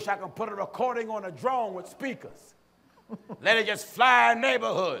 I wish I could put a recording on a drone with speakers. Let it just fly in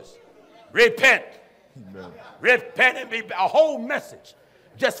neighborhoods. Repent. Amen. Repent and be a whole message.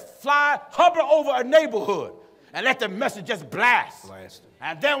 Just fly, hover over a neighborhood and let the message just blast.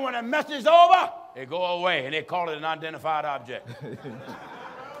 And then when the message is over, it go away and they call it an unidentified object.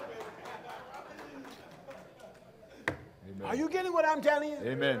 Are you getting what I'm telling you?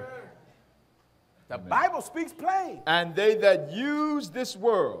 Amen. The Bible speaks plain. And they that use this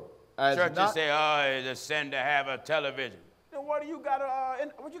world as churches say, oh, it's a sin to have a television. Then what do you got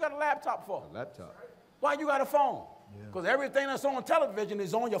what you got a laptop for? A laptop. Why you got a phone? Because everything that's on television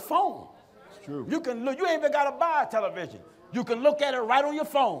is on your phone. It's true. You ain't even got to buy a television. You can look at it right on your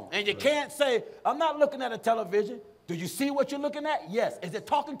phone. And you can't say, I'm not looking at a television. Do you see what you're looking at? Yes. Is it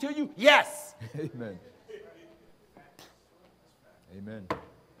talking to you? Yes. Amen. Amen.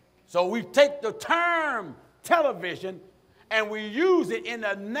 So we take the term television and we use it in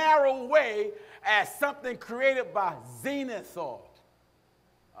a narrow way as something created by Zenith or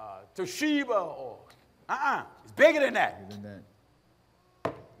Toshiba or it's bigger than that. Bigger than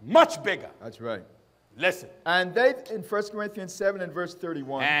that. Much bigger. That's right. Listen. And they, in 1 Corinthians 7 and verse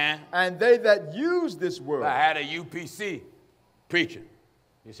 31, and they that use this word. I had a UPC preacher.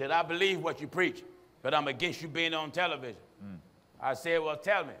 He said, I believe what you preach, but I'm against you being on television. I said, well,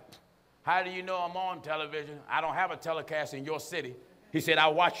 tell me, how do you know I'm on television? I don't have a telecast in your city. He said, I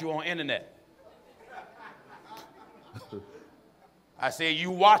watch you on internet. I said,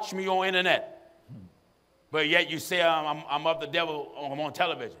 you watch me on internet, but yet you say I'm of the devil, I'm on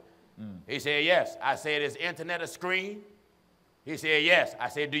television. He said, yes. I said, is internet a screen? He said, yes. I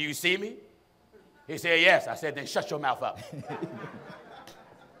said, do you see me? He said, yes. I said, then shut your mouth up.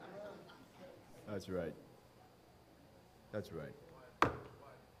 That's right. That's right.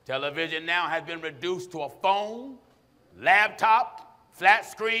 Television now has been reduced to a phone, laptop, flat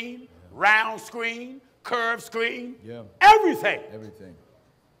screen, round screen, curved screen, everything. Everything.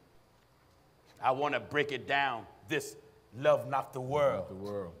 I want to break it down. This love not the world. Not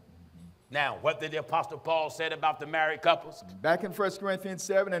the world. Now, what did the Apostle Paul say about the married couples? Back in 1 Corinthians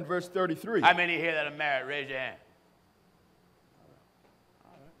 7 and verse 33. How many here that are married? Raise your hand.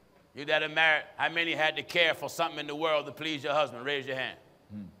 You that are married, how many had to care for something in the world to please your husband? Raise your hand.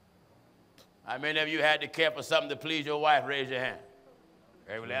 How many of you had to care for something to please your wife? Raise your hand.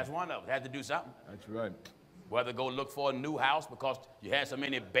 Every last one of us had to do something. That's right. Whether go look for a new house because you had so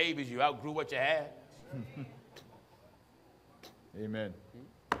many babies, you outgrew what you had. Amen.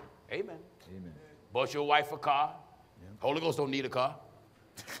 Amen. Amen. Bought your wife a car. Holy Ghost don't need a car.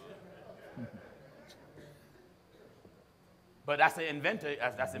 But that's an inventor.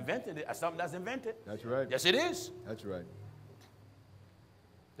 That's invented. That's something that's invented. That's right. Yes, it is. That's right.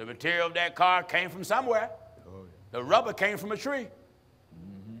 The material of that car came from somewhere. Oh, yeah. The rubber came from a tree.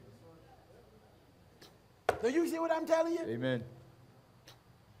 Do you see what I'm telling you? Amen.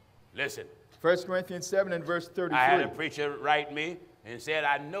 Listen. 1 Corinthians 7 and verse 33. I had a preacher write me and said,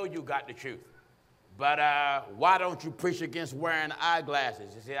 I know you got the truth, but why don't you preach against wearing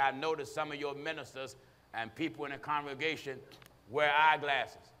eyeglasses? He said, I noticed some of your ministers and people in the congregation wear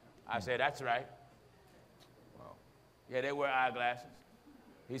eyeglasses. I said, that's right. Wow. Yeah, they wear eyeglasses.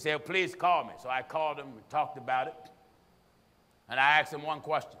 He said, please call me. So I called him and talked about it. And I asked him one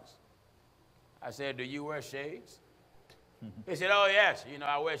question. I said, do you wear shades? He said, oh, yes. You know,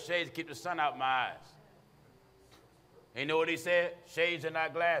 I wear shades to keep the sun out my eyes. You know what he said? Shades are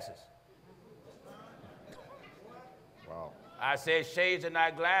not glasses. Wow. I said, shades are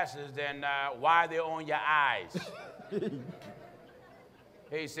not glasses, then why are they on your eyes?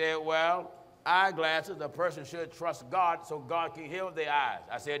 He said, well, eyeglasses, a person should trust God so God can heal their eyes.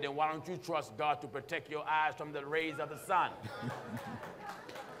 I said, then why don't you trust God to protect your eyes from the rays of the sun?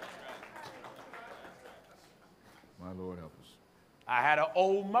 My Lord help us. I had an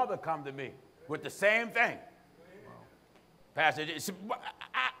old mother come to me with the same thing. Pastor,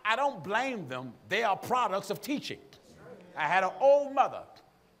 I don't blame them. They are products of teaching. I had an old mother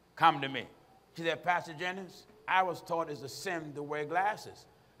come to me. She said, Pastor Jennings, I was taught it's a sin to wear glasses.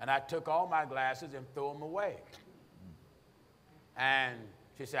 And I took all my glasses and threw them away. And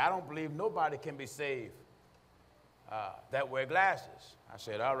she said, I don't believe nobody can be saved that wear glasses. I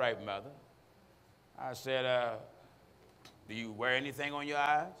said, all right, mother. I said, do you wear anything on your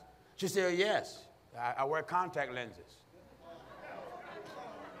eyes? She said, yes, I wear contact lenses.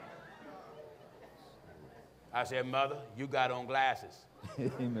 I said, mother, you got on glasses.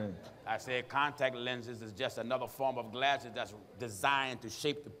 Amen. I said, contact lenses is just another form of glasses that's designed to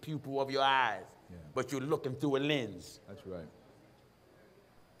shape the pupil of your eyes. Yeah. But you're looking through a lens. That's right.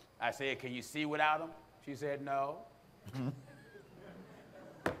 I said, can you see without them? She said, no.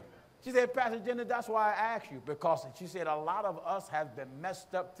 She said, Pastor Jennings, that's why I asked you. Because she said, a lot of us have been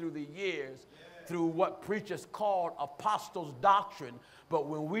messed up through the years through what preachers called apostles' doctrine. But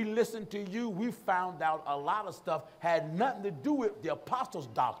when we listened to you, we found out a lot of stuff had nothing to do with the apostles'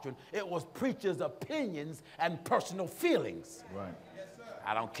 doctrine. It was preachers' opinions and personal feelings. Right. Yes, sir.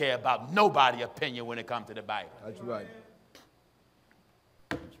 I don't care about nobody's opinion when it comes to the Bible. That's right.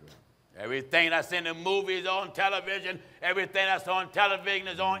 That's right. Everything that's in the movies, on television, everything that's on television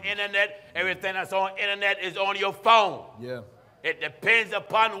is on internet, everything that's on internet is on your phone. Yeah. It depends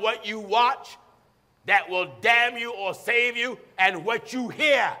upon what you watch that will damn you or save you, and what you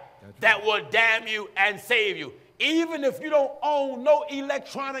hear that will damn you and save you. Even if you don't own no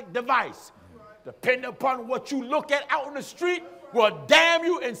electronic device, depending upon what you look at out in the street will damn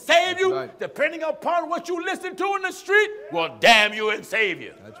you and save you. Right. Depending upon what you listen to in the street will damn you and save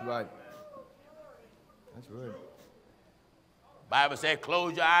you. That's right. That's right. Bible says,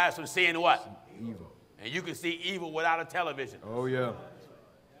 close your eyes from seeing what? Evil. And you can see evil without a television. Oh, yeah.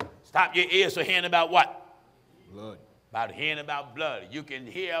 Stop your ears from hearing about what? Blood. About hearing about blood. You can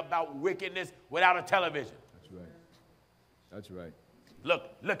hear about wickedness without a television. That's right. That's right.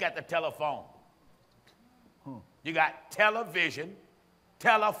 Look at the telephone. You got television,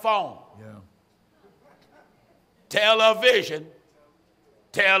 telephone. Yeah. Television,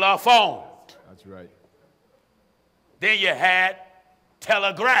 telephone. That's right. Then you had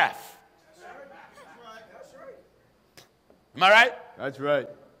telegraph. That's right. Am I right? That's right.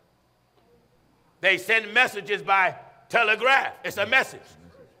 They send messages by telegraph. It's a message.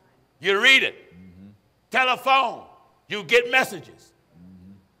 You read it. Telephone. You get messages.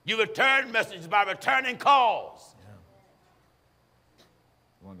 You return messages by returning calls. Yeah.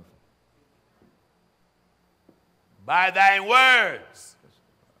 Wonderful. By thine words.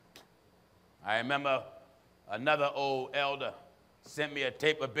 I remember another old elder sent me a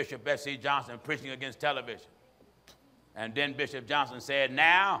tape of Bishop Betsy Johnson preaching against television. And then Bishop Johnson said,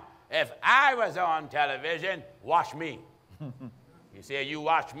 now, if I was on television, watch me. He said, you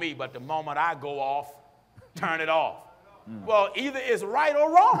watch me, but the moment I go off, turn it off. Well, either it's right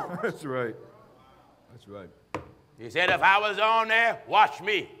or wrong. That's right. That's right. He said, if I was on there, watch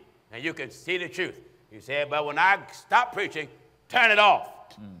me, and you can see the truth. He said, but when I stop preaching, turn it off.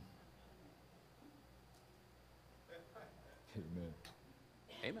 Amen.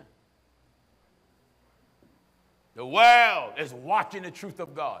 Amen. The world is watching the truth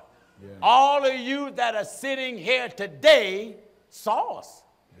of God. Yeah. All of you that are sitting here today saw us.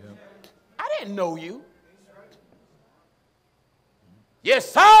 Yeah. I didn't know you. You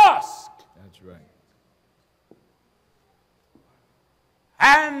saw us. That's right.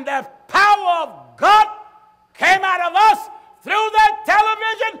 And the power of God came out of us through that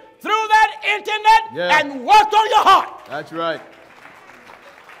television, through that internet, and worked on your heart. That's right.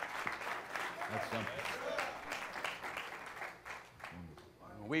 That's something.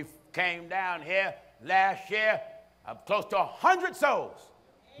 We came down here last year, close to 100 souls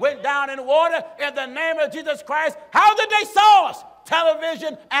went down in the water in the name of Jesus Christ. How did they saw us?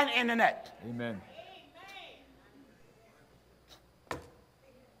 Television and internet. Amen. That's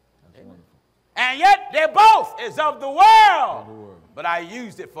wonderful. And yet they both is of the world. But I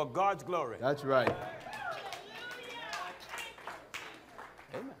used it for God's glory. That's right.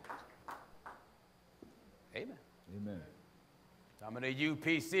 Amen. Amen. Amen. Some of the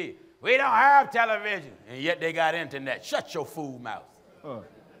UPC, we don't have television, and yet they got internet. Shut your fool mouth.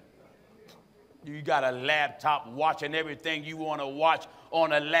 You got a laptop watching everything you want to watch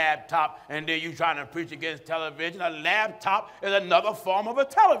on a laptop, and then you trying to preach against television. A laptop is another form of a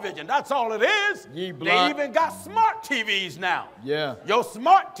television. That's all it is. They even got smart TVs now. Yeah. Your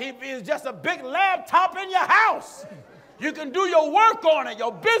smart TV is just a big laptop in your house. You can do your work on it,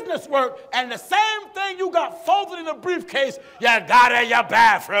 your business work, and the same thing you got folded in a briefcase, you got in your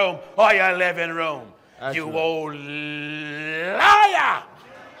bathroom or your living room. That's you right. old liar.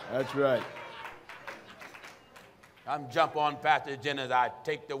 That's right. I'm jump on Pastor Jennings. I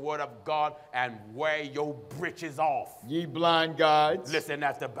take the word of God and wear your britches off. Ye blind guides. Listen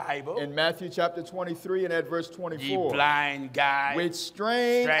at the Bible. In Matthew chapter 23 and at verse 24. Ye blind guides. Which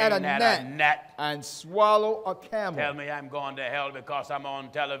strain at a net and swallow a camel. Tell me I'm going to hell because I'm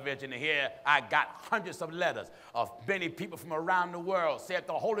on television here. I got hundreds of letters of many people from around the world said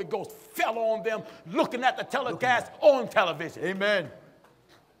the Holy Ghost fell on them looking at the telecast on television. Amen.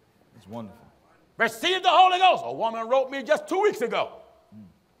 It's wonderful. Receive the Holy Ghost. A woman wrote me just 2 weeks ago.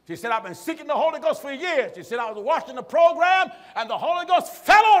 She said, I've been seeking the Holy Ghost for years. She said, I was watching the program, and the Holy Ghost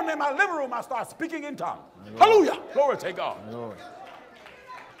fell on me in my living room. I started speaking in tongues. Hallelujah. Glory to God. Lord.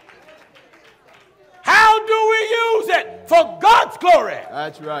 How do we use it? For God's glory.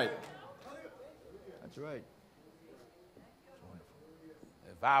 That's right. That's right.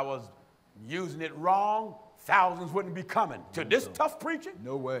 If I was using it wrong, thousands wouldn't be coming to this tough preaching.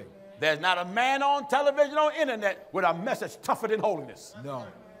 No way. There's not a man on television or internet with a message tougher than holiness. No.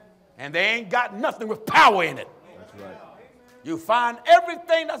 And they ain't got nothing with power in it. That's right. You find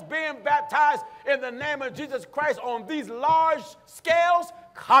everything that's being baptized in the name of Jesus Christ on these large scales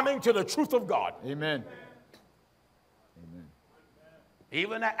coming to the truth of God. Amen. Amen.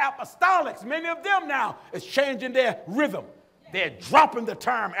 Even the apostolics, many of them now is changing their rhythm. They're dropping the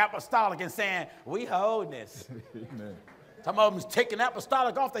term apostolic and saying, we holiness. Amen. Some of them is taking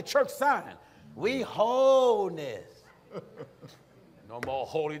apostolic off their church sign. We holiness. No more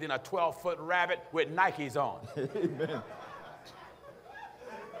holy than a 12-foot rabbit with Nikes on. Amen.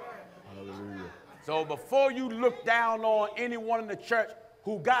 Hallelujah. So before you look down on anyone in the church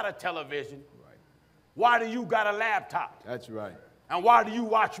who got a television, Right. why do you got a laptop? That's right. And why do you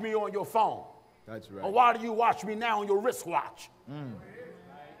watch me on your phone? That's right. And why do you watch me now on your wristwatch?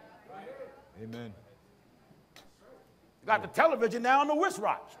 Amen. You got the television now on the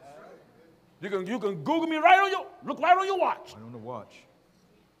wristwatch. You can Google me right on your, look right on your watch. Right on the watch.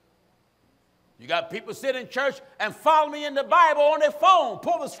 You got people sit in church and follow me in the Bible on their phone,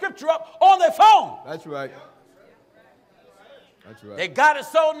 pull the scripture up on their phone. That's right. That's right. They got it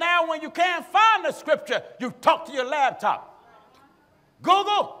so now when you can't find the scripture, you talk to your laptop.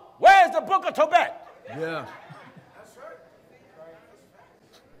 Google, where's the book of Tobit? Yeah.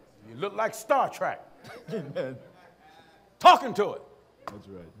 You look like Star Trek. Amen. Talking to it. That's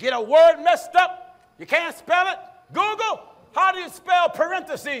right. Get a word messed up, you can't spell it. Google, how do you spell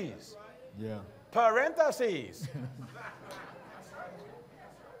parentheses? Yeah. Parentheses.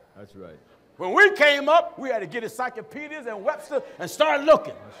 That's right. When we came up, we had to get encyclopedias and Webster and start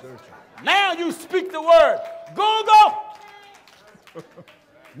looking. Now you speak the word. Google,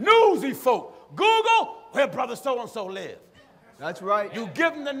 newsy folk. Google, where brother so-and-so live. That's right. You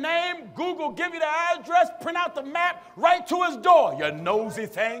give him the name, Google give you the address, print out the map, right to his door, you nosy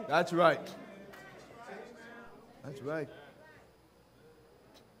thing. That's right. That's right.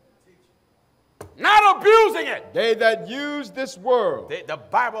 Not abusing it. They that use this world. The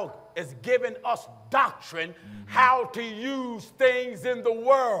Bible is giving us doctrine how to use things in the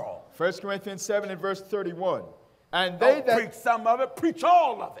world. 1 Corinthians 7 and verse 31. And they Don't that preach some of it, preach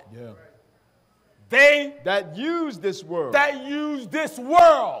all of it. Yeah. They that use this world. That use this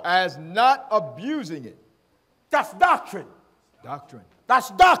world. As not abusing it. That's doctrine. Doctrine. That's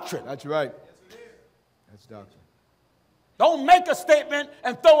doctrine. That's right. That's doctrine. Don't make a statement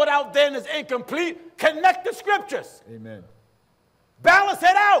and throw it out there and it's incomplete. Connect the scriptures. Amen. Balance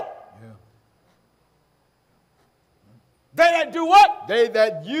it out. Yeah. They that do what? They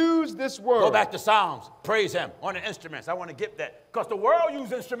that use this world. Go back to Psalms. Praise him on the instruments. I want to get that. Because the world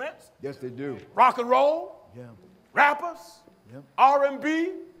uses instruments. Yes, they do. Rock and roll. Yeah. Rappers. Yeah.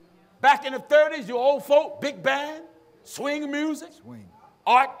 R&B. Back in the 30s, you old folk, big band, swing music. Swing.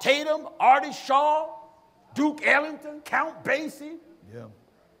 Art Tatum, Artie Shaw, Duke Ellington, Count Basie. Yeah.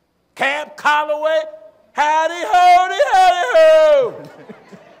 Cab Calloway. Howdy, howdy, howdy, ho.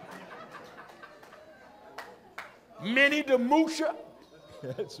 Minnie DeMusha.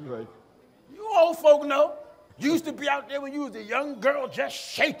 That's right. You old folk know. You used to be out there when you was a young girl just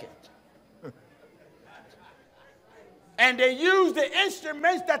shaking. And they used the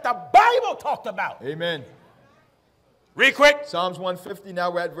instruments that the Bible talked about. Amen. Read quick. Psalms 150,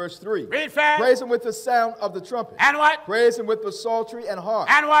 now we're at verse 3. Read fast. Praise him with the sound of the trumpet. And what? Praise him with the psaltery and harp.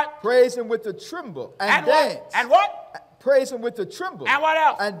 And what? Praise him with the timbrel and dance. What? And what? Praise him with the timbrel. And what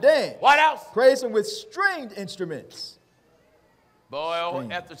else? And dance. What else? Praise him with stringed instruments. Boy,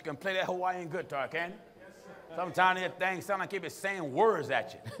 old Ethers can play that Hawaiian guitar, can he? Sometimes that thing sound like it be saying words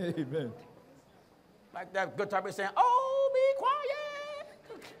at you. Amen. Like that guitar be saying, oh, be quiet.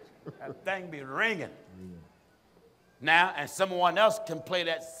 That thing be ringing. Now, and someone else can play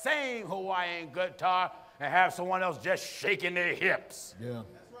that same Hawaiian guitar and have someone else just shaking their hips. Yeah. That's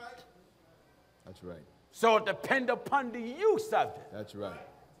right. That's right. So it depends upon the use of it. That's right.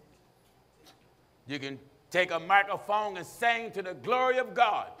 You can take a microphone and sing to the glory of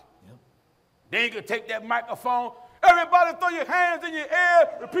God. Yep. Then you can take that microphone. Everybody throw your hands in your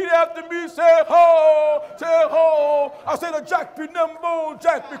air. Repeat after me. Say ho, say ho. I say the jack be nimble,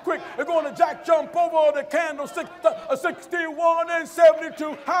 jack be quick. They're going to jack jump over the candlestick. 61 and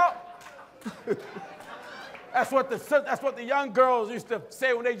 72. How? That's what the young girls used to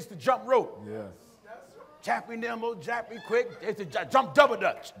say when they used to jump rope. Yeah. Jack be nimble, jack be quick. They used to jump double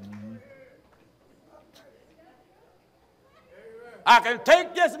dutch. Mm-hmm. I can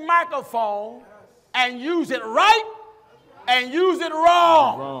take this microphone and use it right and use it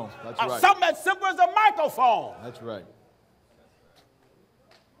wrong. Wrong. That's right. Something as simple as a microphone. That's right.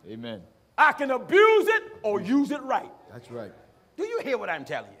 Amen. I can abuse it or use it right. That's right. Do you hear what I'm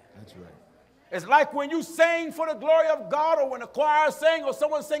telling you? That's right. It's like when you sing for the glory of God, or when a choir sing, or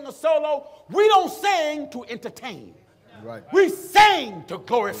someone sing a solo, we don't sing to entertain. Right. We sing to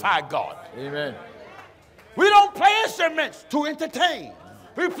glorify God. Amen. We don't play instruments to entertain.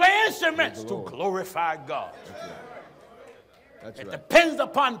 We play instruments to glorify God. That's it right. depends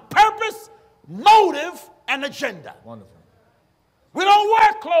upon purpose, motive, and agenda. Wonderful. We don't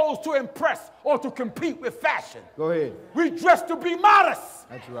wear clothes to impress or to compete with fashion. Go ahead. We dress to be modest.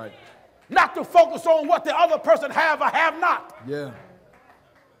 That's right. Not to focus on what the other person have or have not. Yeah.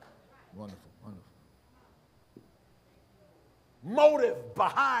 Wonderful, wonderful. Motive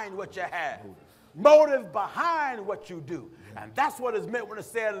behind what you have. Motive behind what you do. Yeah. And that's what is meant when it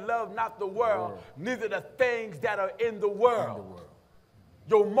said, love not the world, neither the things that are in the world.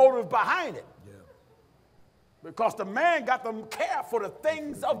 Your motive behind it. Yeah. Because the man got to care for the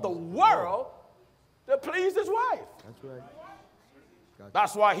things of the world to please his wife. That's right. Gotcha.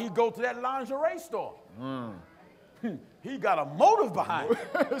 That's why he go to that lingerie store. He got a motive behind it.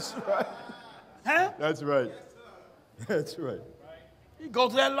 That's right. Huh? That's right. That's right. He go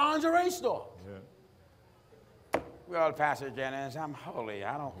to that lingerie store. Yeah. Well, Pastor Jennings, I'm holy.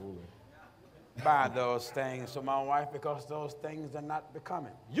 I don't buy those things to my wife because those things are not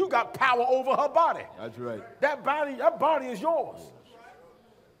becoming. You got power over her body. That's right. That body is yours.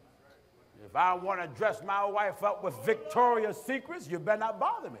 If I want to dress my wife up with Victoria's Secrets, you better not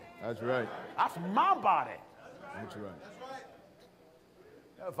bother me. That's right. That's my body. That's right.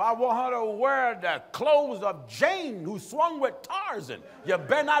 If I want her to wear the clothes of Jane, who swung with Tarzan, you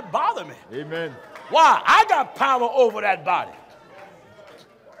better not bother me. Amen. Why? I got power over that body.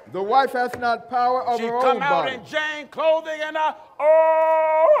 The wife hath not power over her own body. She come out in Jane clothing and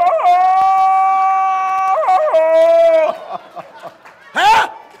huh?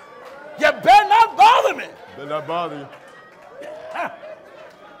 You better not bother me. Better not bother you.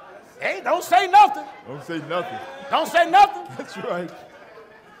 Hey, don't say nothing. Don't say nothing. Don't say nothing. That's right.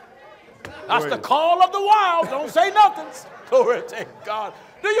 That's the call of the wild. Don't say nothing. Glory to God.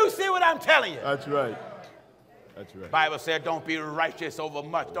 Do you see what I'm telling you? That's right. That's right. The Bible said, don't be righteous over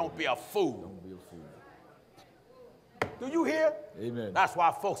much. Don't be a fool. Don't be a fool. Do you hear? Amen. That's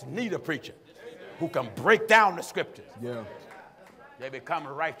why folks need a preacher who can break down the scriptures. Yeah. They become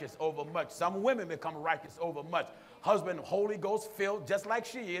righteous over much. Some women become righteous over much. Husband, Holy Ghost filled, just like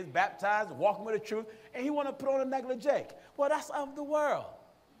she is, baptized, walking with the truth, and he want to put on a negligee. Well, that's of the world.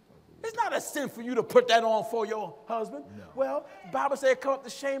 It's not a sin for you to put that on for your husband. No. Well, the Bible says, come up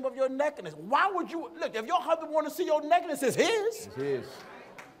the shame of your nakedness. Why would you, look, if your husband want to see your nakedness, it's his. It's his.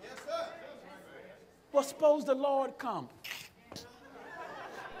 Yes, sir. Well, suppose the Lord come.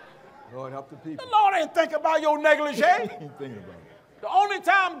 Lord, help the people. The Lord ain't thinking about your negligee. He ain't thinking about it. The only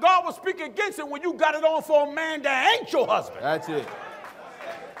time God will speak against it when you got it on for a man that ain't your husband. That's it.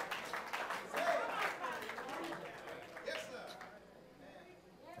 Yes, sir.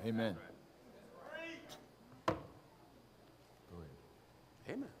 Amen. Go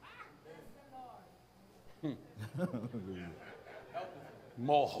ahead.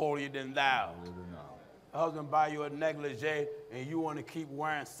 More holy than thou. Husband buy you a negligee and you want to keep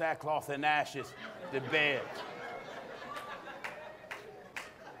wearing sackcloth and ashes to bed.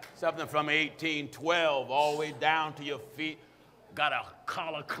 Something from 1812 all the way down to your feet. Got a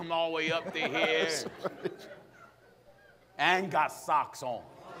collar come all the way up to here. And got socks on.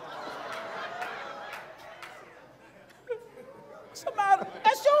 What's the matter?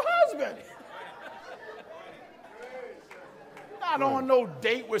 That's your husband. not on no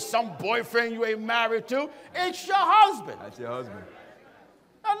date with some boyfriend you ain't married to. It's your husband. That's your husband.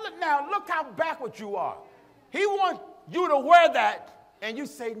 Now look how backward you are. He wants you to wear that, and you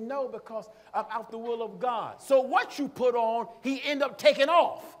say no because I'm out the will of God. So what you put on, he end up taking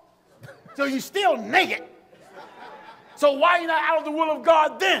off. So you still naked. So why you not out of the will of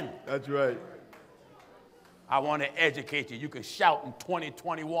God then? That's right. I want to educate you. You can shout in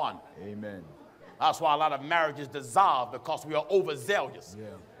 2021. Amen. That's why a lot of marriages dissolve, because we are overzealous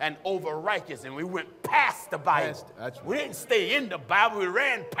and over righteous, and we went past the Bible. That's right. We didn't stay in the Bible, we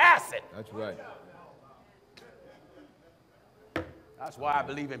ran past it. That's right. That's why I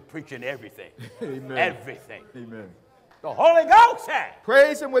believe in preaching everything. Amen. Everything. Amen. The Holy Ghost said.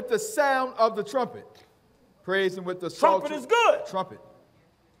 Praise him with the sound of the trumpet. Praise him with the trumpet is good. Trumpet.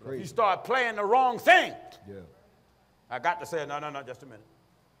 If you start playing the wrong thing. Yeah. I got to say, no, just a minute.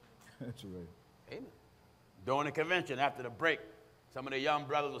 That's right. Amen. During the convention, after the break, some of the young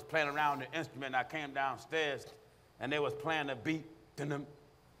brothers was playing around the instrument. I came downstairs, and they was playing the beat. Dun-dum,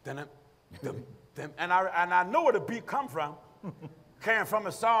 dun-dum, dun-dum, dun-dum. And I know where the beat come from. Came from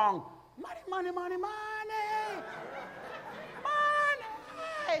a song, money, money, money, money,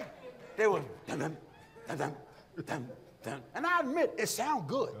 money. They was dun-dum, dun-dum, dun-dum, dun. And I admit, it sound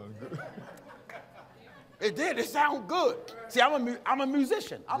good. It did. It sounded good. See, I'm a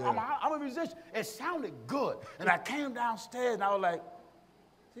musician. I'm a musician. It sounded good. And I came downstairs, and I was like,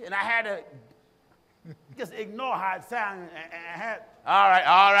 see, and I had to just ignore how it sounded. And had,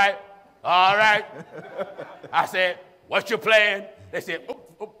 all right. I said, what you playing? They said,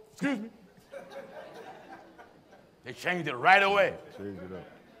 oh, excuse me. They changed it right away. Changed it up.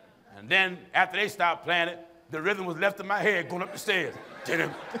 And then after they stopped playing it, the rhythm was left in my head going up the stairs.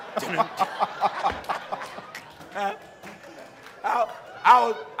 I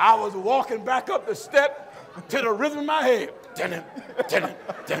was walking back up the step to the rhythm in my head.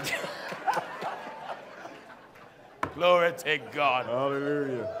 Glory to God.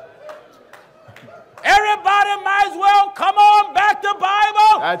 Hallelujah. Everybody might as well come on back to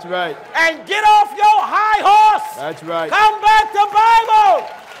Bible. That's right. And get off your high horse. That's right. Come back to Bible.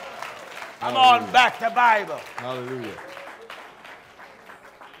 Come on back to Bible. Hallelujah.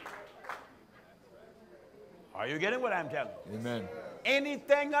 Are you getting what I'm telling you? Amen.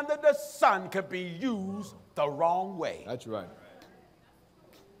 Anything under the sun could be used the wrong way. That's right.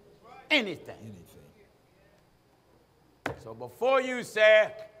 Anything. So before you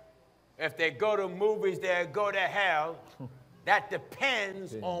say, if they go to movies, they'll go to hell, that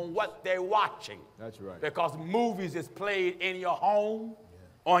depends on what they're watching. That's right. Because movies is played in your home,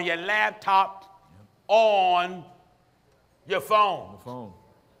 on your laptop, on your phone. On the phone.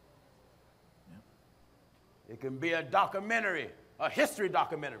 It can be a documentary, a history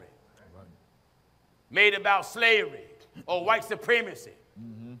documentary, made about slavery or white supremacy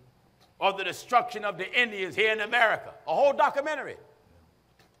or the destruction of the Indians here in America. A whole documentary.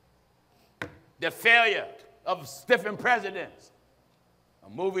 The failure of stiffing presidents. A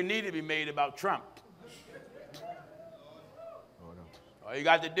movie needed to be made about Trump. All you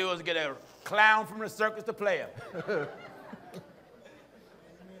got to do is get a clown from the circus to play him.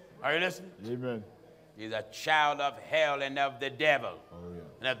 Are you listening? Amen. He's a child of hell and of the devil. Oh, yeah.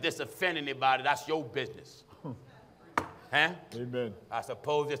 And if this offends anybody, that's your business. Huh? Amen. I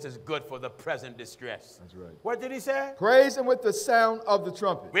suppose this is good for the present distress. That's right. What did he say? Praise him with the sound of the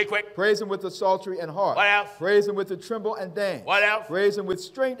trumpet. Real quick. Praise him with the psaltery and harp. What else? Praise him with the timbrel and dance. What else? Praise him with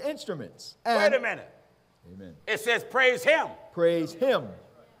stringed instruments. And wait a minute. Amen. It says praise him. Praise him.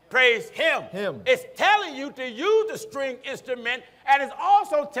 Praise him. Him. It's telling you to use the string instrument, and it's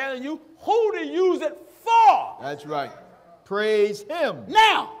also telling you who to use it for. That's right. Praise him.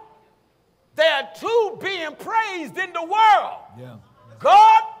 Now, there are two being praised in the world. Yeah.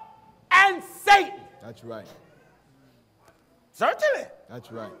 God and Satan. That's right. Certainly.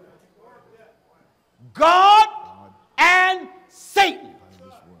 That's right. God and Satan.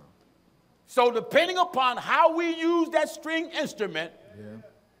 So depending upon how we use that string instrument,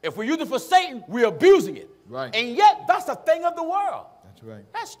 if we use it for Satan, we're abusing it. Right. And yet, that's a thing of the world. That's right.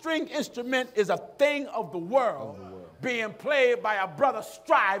 That string instrument is a thing of the world, being played by a brother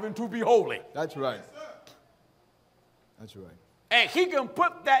striving to be holy. That's right. That's right. And he can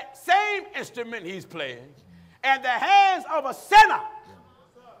put that same instrument he's playing in the hands of a sinner.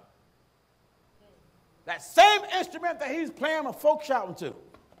 That same instrument that he's playing, a folk shouting to.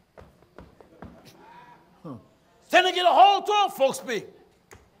 Sinner get a hold to it, folks speak.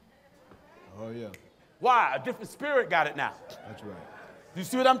 Oh, yeah. Why? A different spirit got it now. That's right. You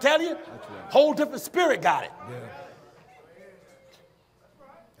see what I'm telling you? That's right. Whole different spirit got it. Yeah.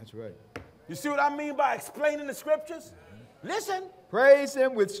 That's right. You see what I mean by explaining the scriptures? Listen. Praise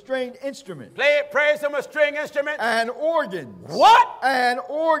him with stringed instruments. Praise him with string instruments. And organs. What? And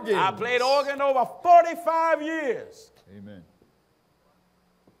organs. I played organ over 45 years. Amen.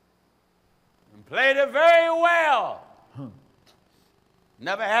 And played it very well.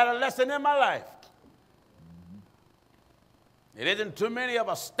 Never had a lesson in my life. It isn't too many of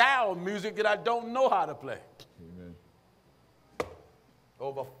a style of music that I don't know how to play. Amen.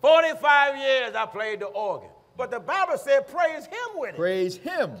 Over 45 years I played the organ. But the Bible said praise him with it. Praise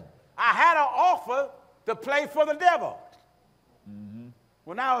him. I had an offer to play for the devil.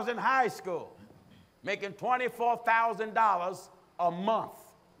 When I was in high school, making $24,000 a month,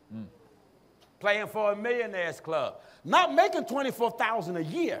 playing for a millionaires club. Not making $24,000 a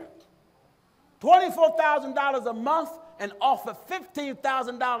year. $24,000 a month and offered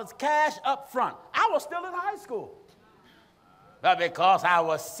 $15,000 cash up front. I was still in high school. But because I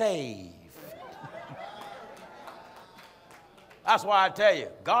was saved. That's why I tell you,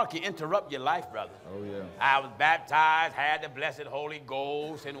 God can interrupt your life, brother. Oh, yeah. I was baptized, had the blessed Holy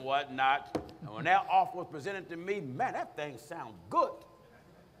Ghost and whatnot. And when that offer was presented to me, man, that thing sounds good.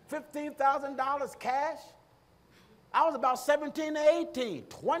 $15,000 cash. I was about 17 to 18.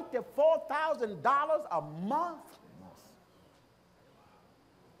 $24,000 a month.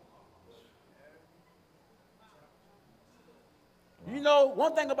 You know,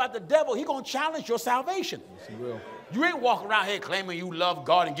 one thing about the devil, he's going to challenge your salvation. Yes, he will. You ain't walking around here claiming you love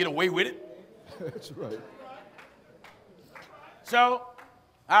God and get away with it. That's right. So,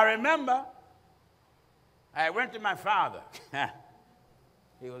 I remember I went to my father.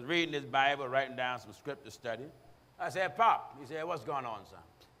 He was reading his Bible, writing down some scripture study. I said, Pop, he said, what's going on, son?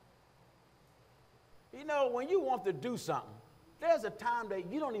 You know, when you want to do something, there's a time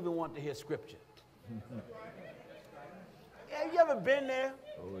that you don't even want to hear scripture. Have you ever been there?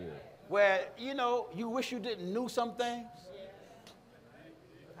 Oh, yeah. Where, you know, you wish you didn't know some things?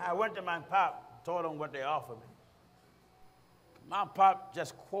 I went to my pop, told him what they offered me. My pop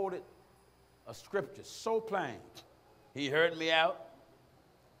just quoted a scripture so plain. He heard me out.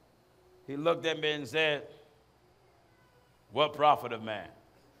 He looked at me and said, what profit of man?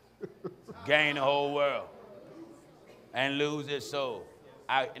 Gain the whole world and lose his soul.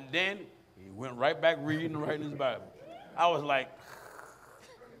 And then he went right back reading and writing his Bible. I was like,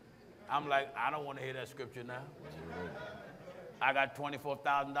 I don't want to hear that scripture now. I got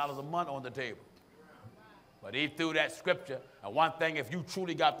 $24,000 a month on the table. But he threw that scripture. And one thing, if you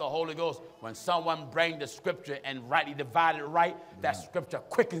truly got the Holy Ghost, when someone brings the scripture and rightly divided it right, that scripture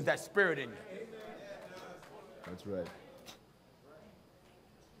quickens that spirit in you. That's right.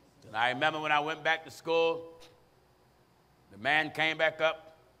 And I remember when I went back to school, the man came back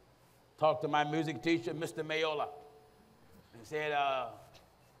up, talked to my music teacher, Mr. Mayola, and said,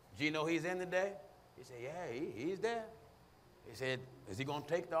 Gino, he's in today? He said, yeah, he's there. He said, is he going to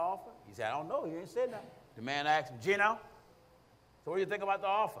take the offer? He said, I don't know. He ain't said nothing. The man asked him, Gino, so what do you think about the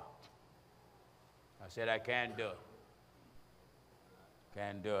offer? I said, I can't do it.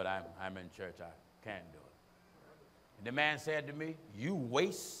 Can't do it. I'm in church. I can't do it. And the man said to me, you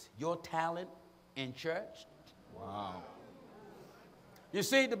waste your talent in church? Wow. You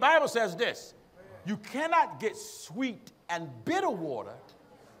see, the Bible says this. You cannot get sweet and bitter water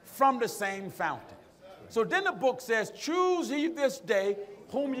from the same fountain. So then the book says, choose ye this day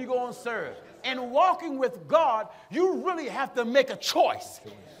whom you're going to serve. In walking with God, you really have to make a choice.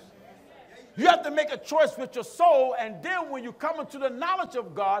 You have to make a choice with your soul, and then when you come into the knowledge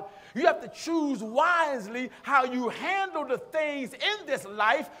of God, you have to choose wisely how you handle the things in this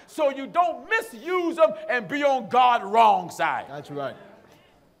life so you don't misuse them and be on God's wrong side. That's right.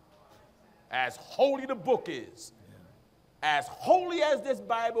 As holy the book is, as holy as this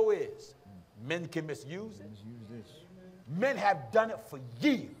Bible is, men can misuse it. Men have done it for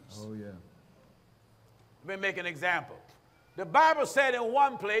years. Oh, yeah. Let me make an example. The Bible said in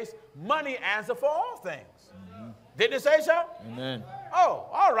one place, money answers for all things. Didn't it say so? Amen. Oh,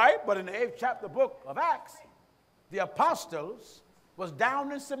 all right. But in the 8th chapter book of Acts, the apostles was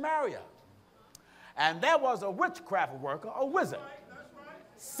down in Samaria. And there was a witchcraft worker, a wizard,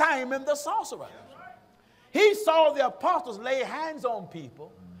 Simon the sorcerer. He saw the apostles lay hands on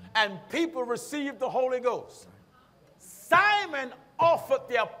people, and people received the Holy Ghost. Simon offered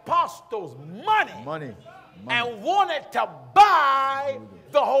the apostles money. And wanted to buy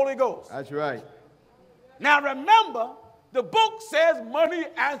the Holy Ghost. That's right. Now remember, the book says money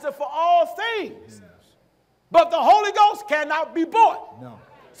answers for all things. But the Holy Ghost cannot be bought. No.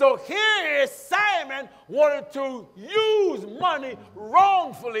 So here is Simon wanted to use money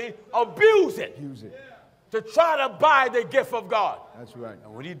wrongfully, abuse it. to try to buy the gift of God. That's right.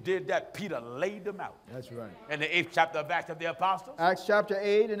 And when he did that, Peter laid them out. That's right. In the 8th chapter of Acts of the Apostles. Acts chapter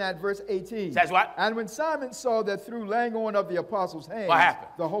 8 and at verse 18. Says what? And when Simon saw that through laying on of the apostles' hands, what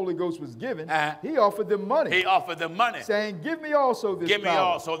happened? The Holy Ghost was given, he offered them money. He offered them money. Saying, give me also this power. Give me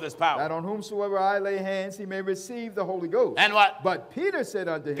also this power. That on whomsoever I lay hands, he may receive the Holy Ghost. And what? But Peter said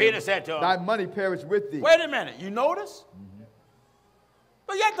unto him, Peter said to him, thy money perish with thee. Wait a minute. You notice?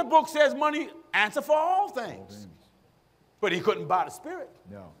 But yet the book says money answer for all things. But he couldn't buy the Spirit.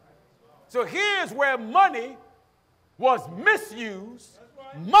 No. So here's where money was misused,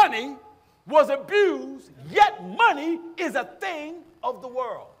 money was abused, yet money is a thing of the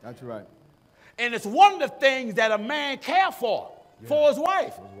world. That's right. And it's one of the things that a man cares for his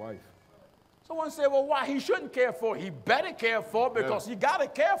wife. For his wife. Someone said, well, why he shouldn't care for it? He better care for it because he got to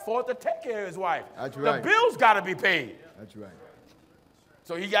care for it to take care of his wife. That's right. The bills got to be paid. That's right.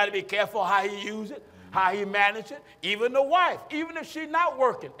 So he got to be careful how he use it, how he manage it. Even the wife, even if she's not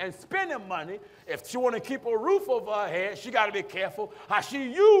working and spending money, if she want to keep a roof over her head, she got to be careful how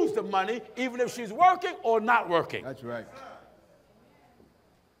she use the money, even if she's working or not working. That's right.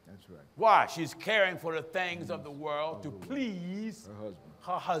 That's right. Why? She's caring for the things of the world to please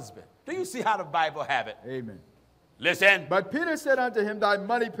her husband. Do you see how the Bible have it? Amen. Listen. But Peter said unto him, thy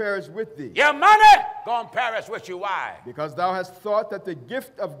money perish with thee. Your money gonna perish with you. Why? Because thou hast thought that the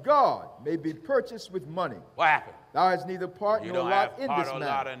gift of God may be purchased with money. What happened? Thou hast neither part nor lot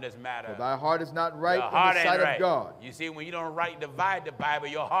in this matter. For thy heart is not right in the sight of God. You see, when you don't divide the Bible,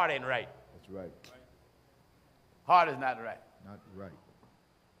 your heart ain't right. That's right. Heart is not right. Not right.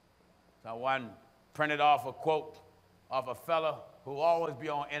 So one printed off a quote of a fella who always be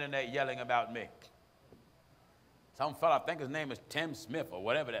on internet yelling about me. Some fella, I think his name is Tim Smith or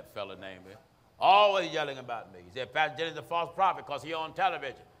whatever that fella's name is, always yelling about me. He said, Pastor Jennings is a false prophet because he's on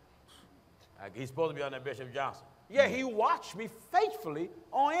television. He's supposed to be on that Bishop Johnson. Yeah, he watched me faithfully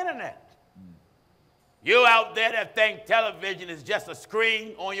on internet. You out there that think television is just a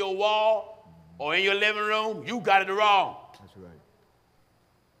screen on your wall or in your living room, you got it wrong. That's right.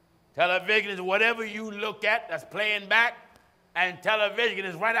 Television is whatever you look at that's playing back, and television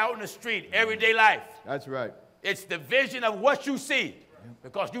is right out in the street, everyday life. That's right. It's the vision of what you see,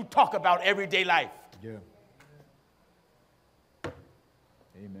 because you talk about everyday life. Yeah.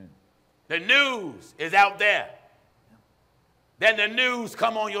 Amen. The news is out there. Then the news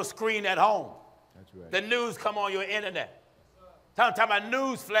come on your screen at home. That's right. The news come on your internet. Time a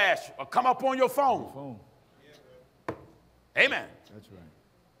news flash or come up on your phone. Amen. That's right.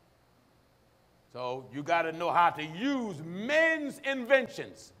 So you got to know how to use men's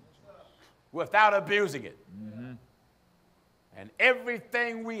inventions without abusing it. Mm-hmm. And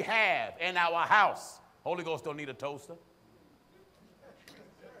everything we have in our house, Holy Ghost don't need a toaster.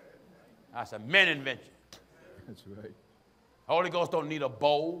 That's a men invention. That's right. Holy Ghost don't need a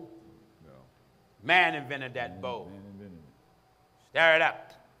bowl. No. Man invented that bowl. Man invented it. Stir it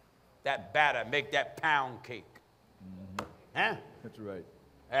up. That batter, make that pound cake. Mm-hmm. Huh? That's right.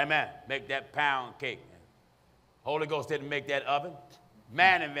 Amen. Make that pound cake. Holy Ghost didn't make that oven.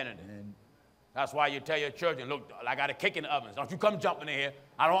 Man invented it. Man. That's why you tell your children, look, I got a cake in the oven. Don't you come jumping in here.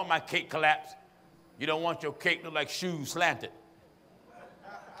 I don't want my cake collapsed. You don't want your cake to look like shoes slanted.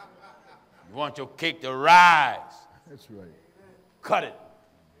 You want your cake to rise. That's right. Cut it.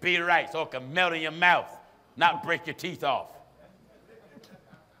 Be right so it can melt in your mouth, not break your teeth off.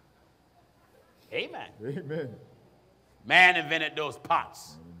 Amen. Amen. Man invented those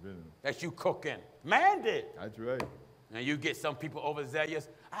pots that you cook in. Man did. That's right. And you get some people overzealous.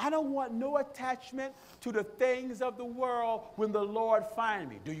 I don't want no attachment to the things of the world when the Lord find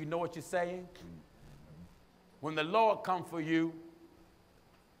me. Do you know what you're saying? When the Lord come for you,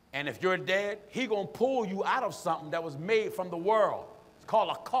 and if you're dead, he going to pull you out of something that was made from the world. It's called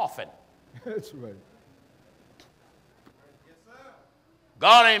a coffin. That's right. Yes, sir.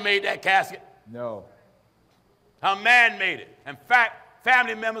 God ain't made that casket. No. A man made it. In fact,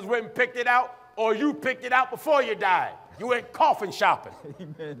 family members went and picked it out, or you picked it out before you died. You went coffin shopping.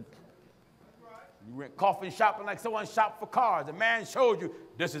 Amen. You went coffin shopping like someone shopped for cars. The man showed you,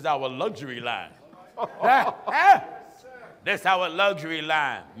 this is our luxury line. This is our luxury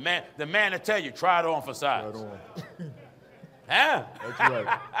line. Man, the man will tell you, try it on for size. Try it on. Huh? That's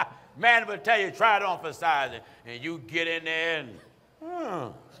right. Man will tell you, try it on for size. And you get in there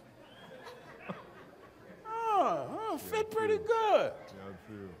and, fit pretty good. Yeah,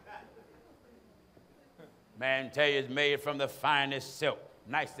 true. Man tell you it's made from the finest silk,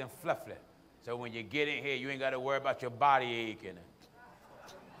 nice and fluffy. So when you get in here, you ain't got to worry about your body aching.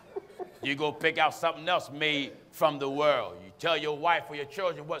 You go pick out something else made from the world. You tell your wife or your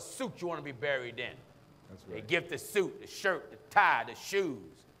children what suit you want to be buried in. That's right. They give the suit, the shirt, the tie, the shoes.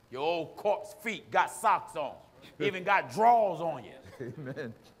 Your old corpse feet got socks on. Even got drawers on you.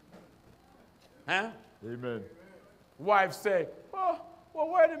 Amen. Huh? Amen. Wife say, well,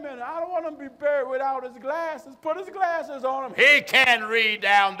 wait a minute. I don't want him to be buried without his glasses. Put his glasses on him. He can't read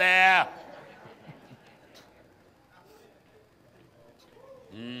down there.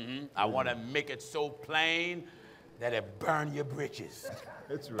 I want to make it so plain that it burn your britches.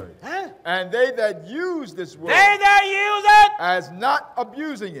 That's right. Huh? And they that use this word. They that use it. As not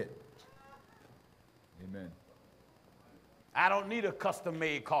abusing it. Amen. I don't need a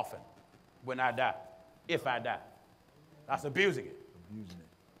custom-made coffin when I die, if I die. That's abusing it. Abusing it.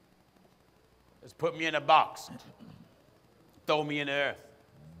 Just put me in a box. Throw me in the earth.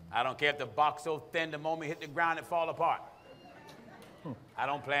 I don't care if the box so thin the moment it hit the ground it fall apart. I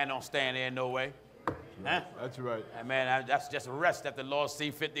don't plan on staying there no way. Huh? That's right. And man, that's just rest that the Lord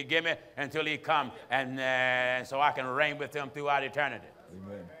see fit to give me until he come, and so I can reign with him throughout eternity.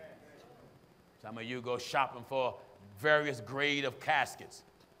 Amen. Some of you go shopping for various grade of caskets.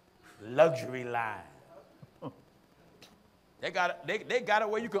 Luxury line. They got it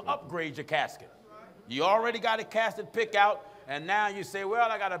where you can upgrade your casket. You already got a casket pick out, and now you say,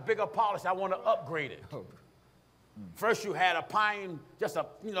 well, I got a bigger polish, I want to upgrade it. Oh. First you had a pine, just a,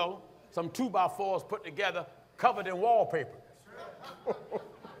 some 2x4s put together, covered in wallpaper.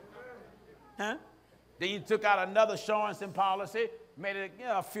 Huh? Then you took out another insurance and policy, made it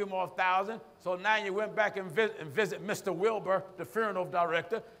a few more thousand. So now you went back and visit Mr. Wilbur, the funeral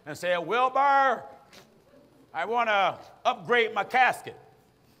director, and said, Wilbur, I want to upgrade my casket.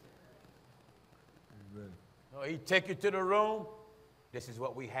 Amen. So he take you to the room. This is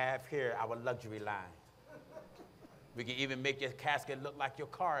what we have here, our luxury line. We can even make your casket look like your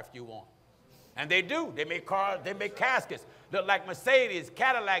car if you want. And they do. They make caskets look like Mercedes,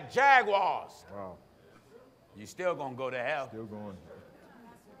 Cadillac, Jaguars. Wow. You still gonna go to hell. Still going.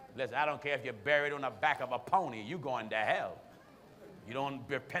 Listen, I don't care if you're buried on the back of a pony, you going to hell. You don't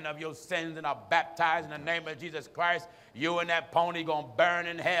repent of your sins and are baptized in the name of Jesus Christ, you and that pony gonna burn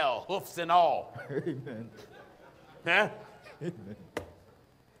in hell, hoofs and all. Amen. Huh? Amen.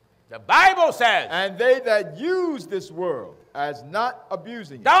 The Bible says, and they that use this world as not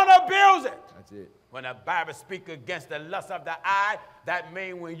abusing it. Don't abuse it. That's it. When the Bible speaks against the lust of the eye, that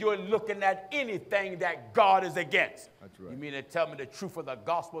means when you're looking at anything that God is against. That's right. You mean to tell me the truth of the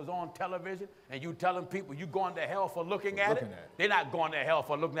gospel is on television and you telling people you're going to hell for looking at it? They're not going to hell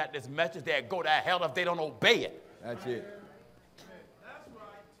for looking at this message. They'll go to hell if they don't obey it. That's it. That's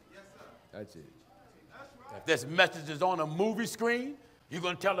right. Yes, sir. That's it. That's right. If this message is on a movie screen, you're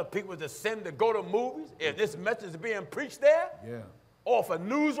going to tell the people to sin to go to movies? If this message is being preached there? Yeah. Or if a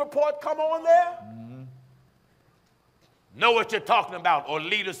news report come on there? Mm-hmm. Know what you're talking about or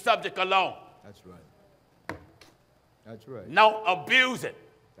leave the subject alone. That's right. That's right. Don't abuse it.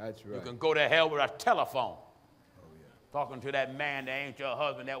 That's right. You can go to hell with a telephone. Oh, yeah. Talking to that man that ain't your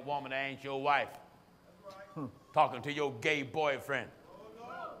husband, that woman that ain't your wife. Talking to your gay boyfriend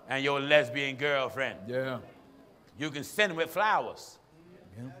and your lesbian girlfriend. Yeah. You can send with flowers.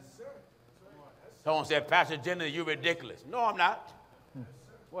 Yeah. Someone said, Pastor Jennings, you're ridiculous. No, I'm not.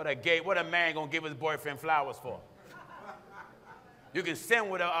 What a man gonna give his boyfriend flowers for? You can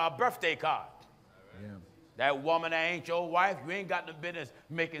send with a birthday card. Yeah. That woman that ain't your wife, you ain't got no business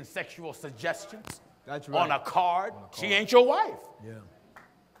making sexual suggestions. That's right. On a card. She ain't your wife. Yeah.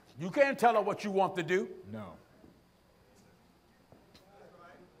 You can't tell her what you want to do. No.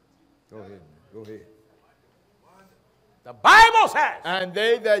 Go ahead, man. Go ahead. The Bible says. And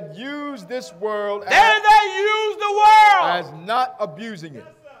they that use this world as not abusing it.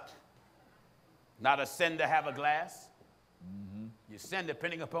 Not a sin to have a glass. Mm-hmm. You sin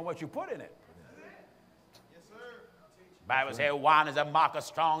depending upon what you put in it. Yes, sir. Bible says wine is a mock, a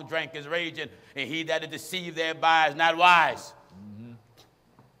strong drink is raging, and he that is deceived thereby is not wise. Mm-hmm.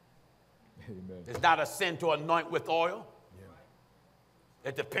 Amen. It's not a sin to anoint with oil. Yeah.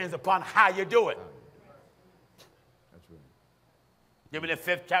 It depends upon how you do it. That's right. Give me the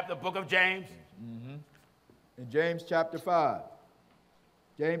 5th chapter, book of James. Mm-hmm. In James chapter 5.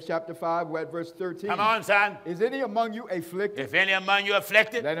 James chapter 5, we're at verse 13. Come on, son. Is any among you afflicted? If any among you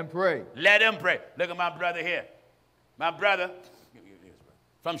afflicted, let him pray. Let him pray. Look at my brother here. My brother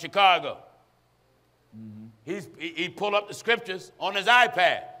from Chicago. Mm-hmm. He pulled up the scriptures on his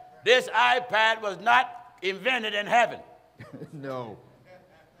iPad. This iPad was not invented in heaven. No.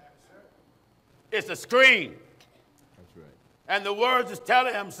 It's a screen. That's right. And the words is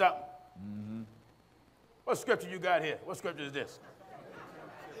telling him something. Mm-hmm. What scripture you got here? What scripture is this?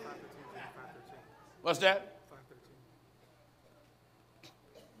 What's that?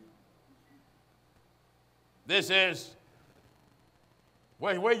 This is,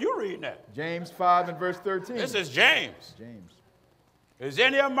 where you reading that? James 5 and verse 13. This is James. James. Is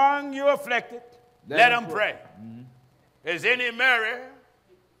any among you afflicted? Let him pray. Is any merry?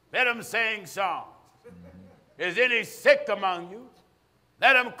 Let him sing songs. Is any sick among you?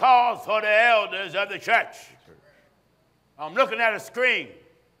 Let him call for the elders of the church. I'm looking at a screen.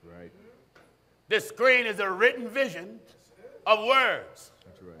 Right. This screen is a written vision of words.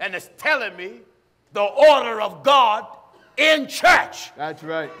 That's right. And it's telling me the order of God in church. That's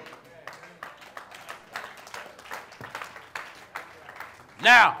right.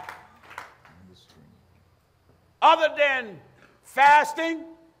 Now, other than fasting,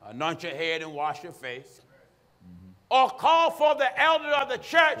 anoint your head and wash your face, or call for the elder of the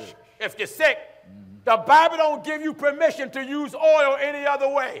church if you're sick, the Bible don't give you permission to use oil any other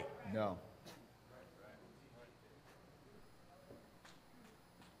way. No.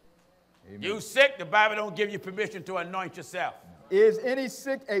 Amen. You sick, the Bible don't give you permission to anoint yourself. Is any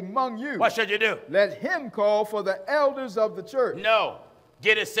sick among you? What should you do? Let him call for the elders of the church. No,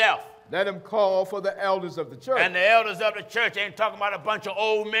 get it self. Let him call for the elders of the church. And the elders of the church ain't talking about a bunch of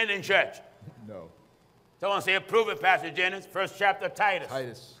old men in church. No. Someone say, prove it, Pastor Jennings. First chapter of Titus.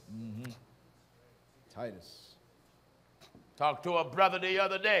 Titus. Titus. Talked to a brother the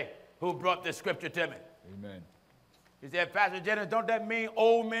other day who brought this scripture to me. Amen. He said, Pastor Jennings, don't that mean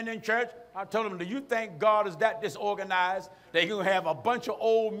old men in church? I told him, do you think God is that disorganized that he'll have a bunch of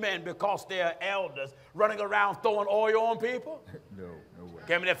old men because they're elders running around throwing oil on people? No, no way.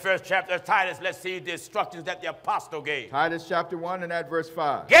 Give me the first chapter of Titus. Let's see the instructions that the apostle gave. Titus chapter 1 and at verse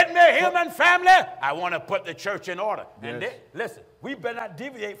 5. Get me a human family. I want to put the church in order. Yes. And listen, we better not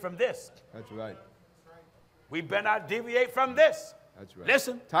deviate from this. That's right. We better not deviate from this. That's right.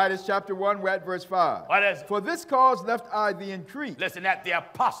 Listen. Titus chapter 1, we're at verse 5. What is it? For this cause left I thee in Crete. Listen, at the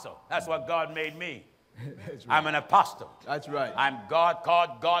apostle. That's what God made me. That's right. I'm an apostle. That's right. I'm God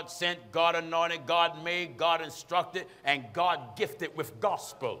called, God sent, God anointed, God made, God instructed, and God gifted with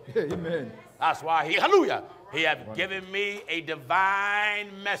gospel. Amen. That's why hallelujah, he has given me a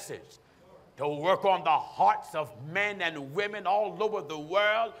divine message to work on the hearts of men and women all over the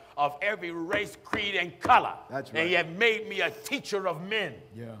world of every race, creed, and color. That's right. And he has made me a teacher of men.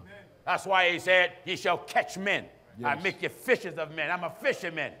 Yeah. That's why he said, ye shall catch men. Yes. I make you fishers of men. I'm a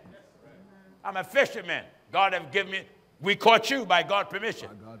fisherman. I'm a fisherman. God have given me, we caught you by God's permission.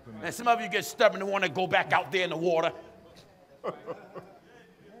 By God's permission. And some of you get stubborn and want to go back out there in the water.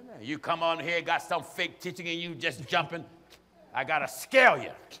 You come on here, got some fake teaching and you just jumping. I got to scale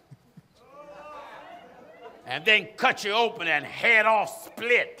you. And then cut you open and head off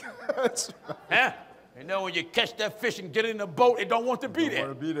split. That's right. Huh? You know, when you catch that fish and get in the boat, it don't want to be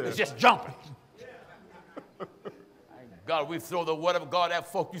there. It's just jumping. God, we throw the word of God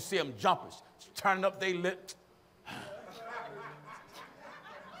at folk, you see them jumping, turning up their lip.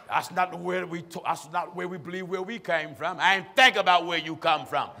 That's not where we believe where we came from. I ain't think about where you come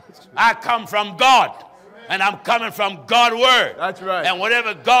from. I come from God. And I'm coming from God's word. That's right. And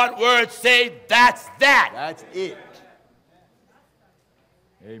whatever God's word say, that's that. That's it.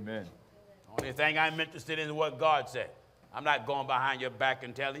 Amen. Only thing I'm interested in is what God said. I'm not going behind your back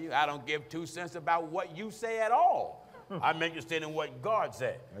and telling you. I don't give 2 cents about what you say at all. I'm interested in what God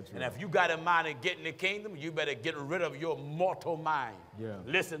said. That's and right. if you got in mind of getting the kingdom, you better get rid of your mortal mind. Yeah.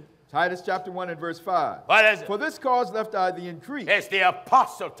 Listen. Titus chapter 1 and verse 5. What is it? For this cause left I thee in Crete. It's the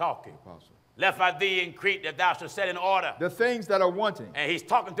apostle talking. Apostle. Left I thee in Crete that thou shalt set in order. The things that are wanting. And he's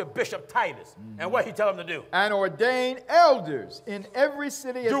talking to Bishop Titus. And what he tell him to do? And ordain elders in every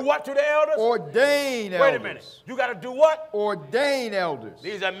city. Do what to the elders? Ordain elders. Wait a minute. You got to do what? Ordain elders.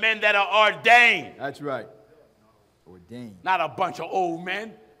 These are men that are ordained. That's right. Ordained. Not a bunch of old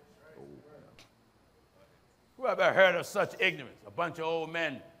men. Who ever heard of such ignorance? A bunch of old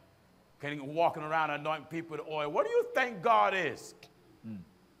men walking around anointing people with oil. What do you think God is?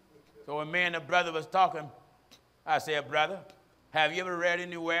 So when me and the brother was talking, I said, brother, have you ever read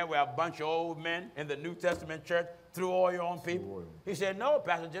anywhere where a bunch of old men in the New Testament church threw oil on people? He said, no,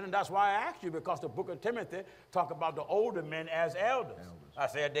 Pastor Jennings, that's why I asked you, because the book of Timothy talk about the older men as elders. I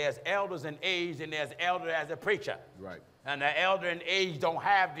said, there's elders in age and there's elder as a preacher. Right. And the elder in age don't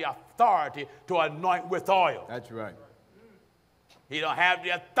have the authority to anoint with oil. That's right. He don't have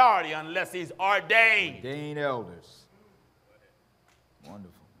the authority unless he's ordained. Ordained elders.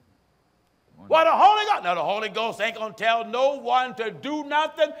 Wonderful. Well, the Holy Ghost, no, the Holy Ghost ain't going to tell no one to do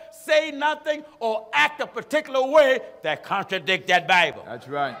nothing, say nothing, or act a particular way that contradict that Bible. That's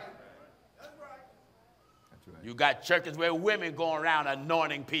right. That's right. That's right. You got churches where women going around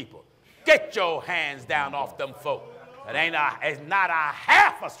anointing people. Get your hands down off them folk. It's not a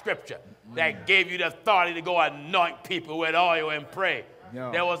half of scripture. that gave you the authority to go anoint people with oil and pray.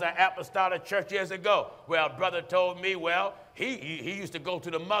 No. There was an apostolic church years ago. Well, brother told me, well, he used to go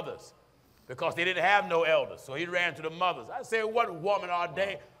to the mothers because they didn't have no elders. So he ran to the mothers. I said, what woman are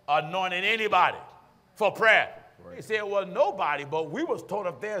they anointing anybody for prayer? Right. He said, well, nobody, but we was told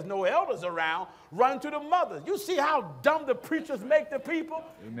if there's no elders around, run to the mothers. You see how dumb the preachers make the people?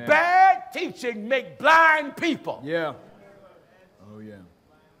 Amen. Bad teaching make blind people. Yeah. Oh, yeah.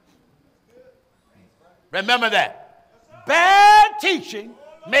 Remember that. Bad teaching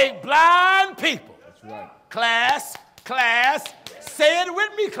make blind people. That's right. Class, say it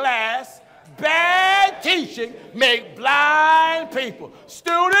with me, class. Bad teaching make blind people.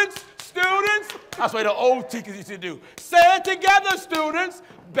 Students, that's what the old teachers used to do. Say it together, students.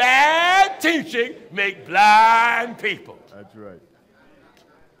 Bad teaching make blind people. That's right.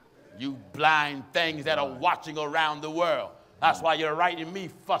 You blind things that are watching around the world. That's why you're writing me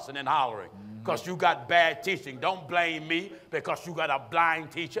fussing and hollering. Because you got bad teaching. Don't blame me because you got a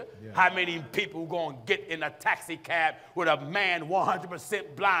blind teacher. Yeah. How many people going to get in a taxi cab with a man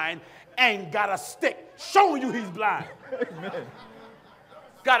 100% blind and got a stick showing you he's blind? Amen.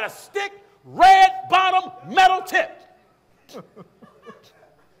 Got a stick, red bottom, metal tip.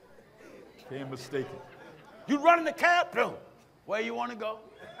 Can't mistake it. You run in the cab, boom. Where you want to go?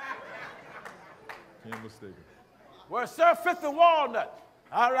 Can't mistake it. Where, sir, Fifth and Walnut.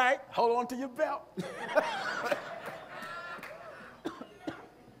 All right, hold on to your belt.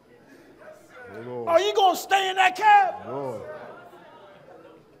 Are you going to stay in that cab? Lord.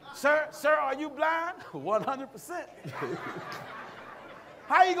 Sir, are you blind? 100%.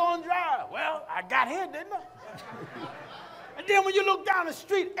 How you going to drive? Well, I got here, didn't I? And then when you look down the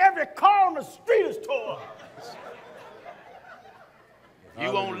street, every car on the street is tore up.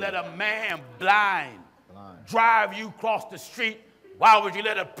 You going to let a man blind drive you across the street? Why would you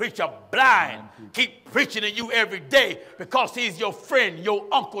let a preacher blind keep preaching to you every day? Because he's your friend, your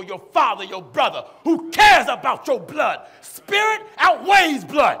uncle, your father, your brother, who cares about your blood. Spirit outweighs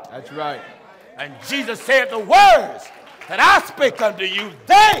blood. That's right. And Jesus said, the words that I speak unto you,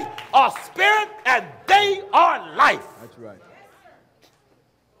 they are spirit and they are life. That's right.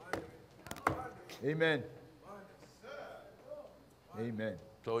 Amen. Amen.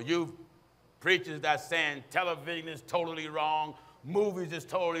 So you preachers that saying television is totally wrong, movies is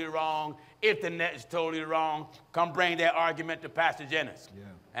totally wrong, internet is totally wrong, come bring that argument to Pastor Jennings. Yeah.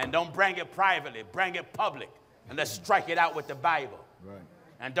 And don't bring it privately, bring it public. And let's strike it out with the Bible. Right.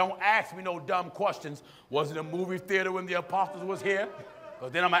 And don't ask me no dumb questions. Was it a movie theater when the apostles was here?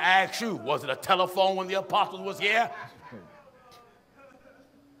 Because then I'm going to ask you, was it a telephone when the apostles was here?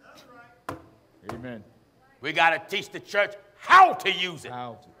 Amen. We got to teach the church how to use it.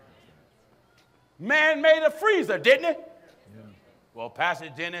 How to. Man made a freezer, didn't it? Yeah. Well, Pastor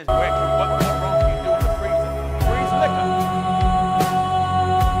Jennings, what wrong can you do with the freezer? Freeze liquor.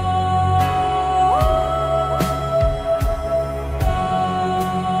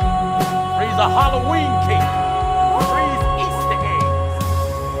 Freeze a Halloween cake. Freeze Easter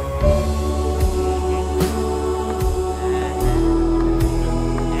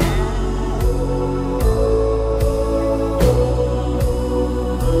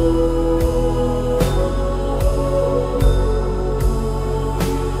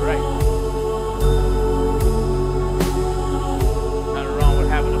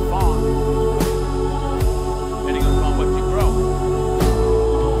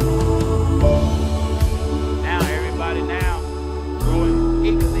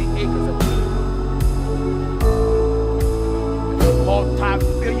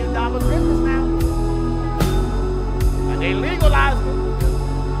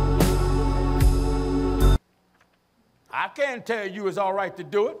tell you it's all right to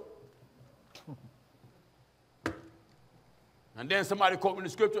do it. And then somebody quote me in the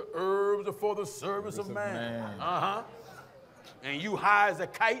scripture, herbs are for the service of man. Uh-huh. And you high as a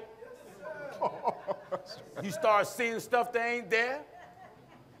kite. You start seeing stuff that ain't there.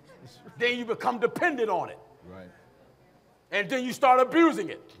 Then you become dependent on it. Right. And then you start abusing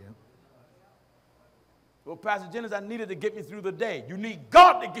it. Yep. Well, Pastor Jennings, I needed to get me through the day. You need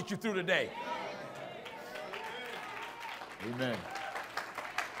God to get you through the day. Amen.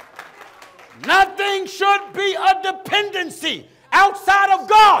 Nothing should be a dependency outside of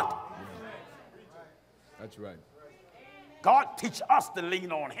God. That's right. God teach us to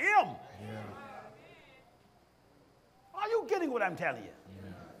lean on Him. Yeah. Are you getting what I'm telling you?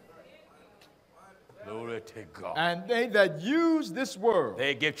 Yeah. Glory to God. And they that use this word.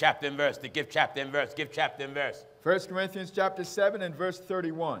 They give chapter and verse. They give chapter and verse. Give chapter and verse. 1 Corinthians chapter 7 and verse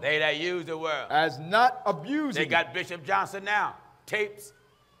 31. They that use the word. As not abusing. They got Bishop Johnson now. Tapes.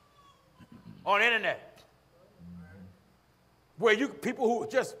 on the internet. Where people who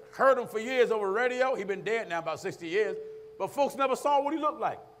just heard him for years over radio, he's been dead now about 60 years, but folks never saw what he looked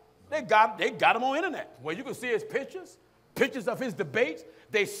like. They got him on the internet, where you can see his pictures, pictures of his debates.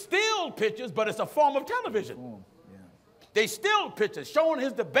 They still pictures, but it's a form of television. Yeah. They still pictures, showing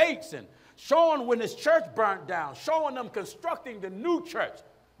his debates and showing when his church burnt down, showing them constructing the new church,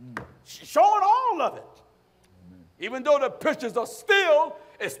 showing all of it. Amen. Even though the pictures are still,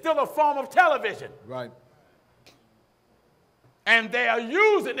 it's still a form of television. Right. And they are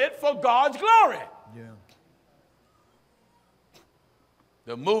using it for God's glory. Yeah.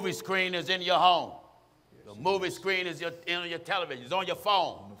 The movie screen is in your home. Yes, the movie screen is in your television. It's on your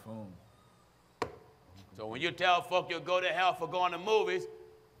phone. On the phone. So when you tell folk you'll go to hell for going to movies,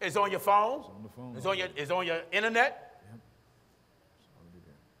 it's on your phone. It's on the phone. It's on your internet. Yep. It's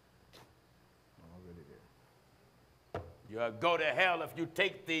already there. You'll go to hell if you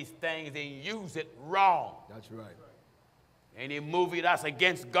take these things and use it wrong. That's right. Any movie that's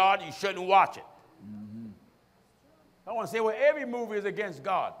against God, you shouldn't watch it. Mm-hmm. I want to say, well, every movie is against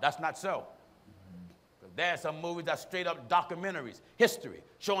God. That's not so. Because there are some movies that straight up documentaries, history,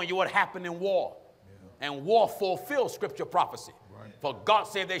 showing you what happened in war. Yeah. And war fulfills scripture prophecy. Right. For God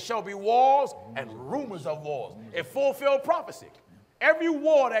said there shall be wars and rumors of wars. It fulfilled prophecy. Yeah. Every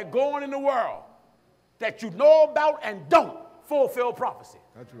war that going on in the world that you know about and don't fulfill prophecy.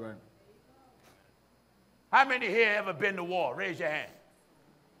 That's right. How many here ever been to war? Raise your hand.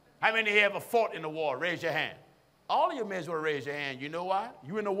 How many here ever fought in the war? Raise your hand. All of you may as well raise your hand. You know why?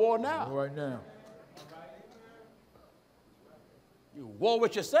 You in the war now. Right now. You war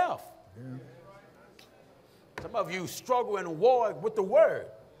with yourself. Yeah. Some of you struggle in war with the word.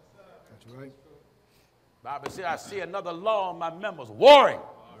 That's right. Bible said, I see another law in my members, warring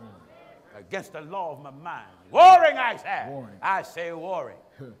against the law of my mind. Warring, I say. Warring. I say warring.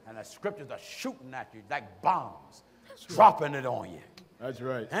 And the scriptures are shooting at you like bombs, dropping it on you. That's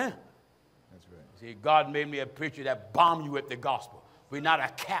right. Huh? That's right. See, God made me a preacher that bomb you with the gospel. We're not a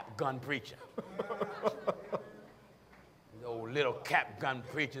cap gun preacher. Those little cap gun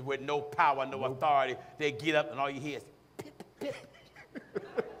preachers with no power, no authority. They get up and all you hear is pip, pip,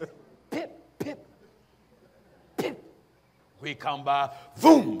 pip, pip, pip. We come by,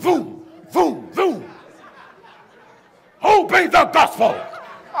 boom, boom, boom, boom. Obey the gospel.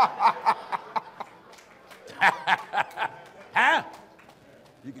 Huh?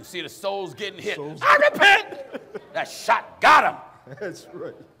 You can see the souls getting hit. I repent. That shot got him. That's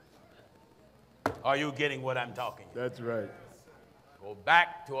right. Are you getting what I'm talking about? That's right. Go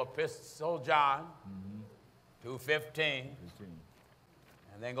back to Epistle John 2:15,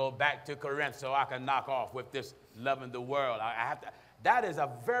 and then go back to Corinth so I can knock off with this loving the world. I have to. That is a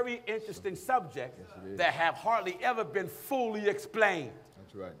very interesting subject that have hardly ever been fully explained.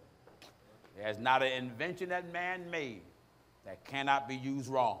 That's right. There's not an invention that man made that cannot be used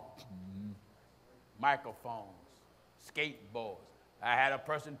wrong. Microphones, skateboards. I had a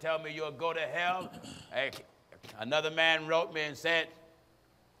person tell me you'll go to hell. Another man wrote me and said,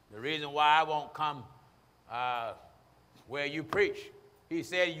 the reason why I won't come where you preach. He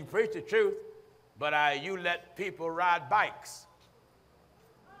said, you preach the truth, but you let people ride bikes.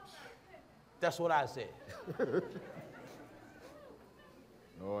 That's what I said.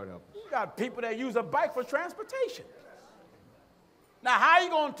 Lord help us. You got people that use a bike for transportation. Now, how are you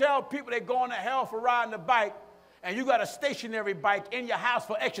going to tell people they're going to hell for riding a bike and you got a stationary bike in your house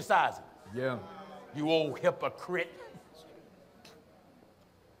for exercising? Yeah. You old hypocrite.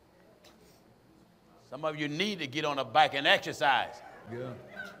 Some of you need to get on a bike and exercise. Yeah.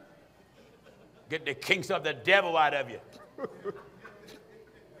 Get the kinks of the devil out of you.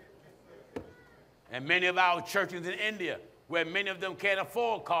 And many of our churches in India, where many of them can't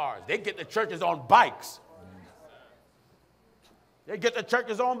afford cars, they get the churches on bikes. They get the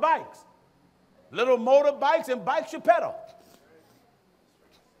churches on bikes. Little motorbikes and bikes you pedal.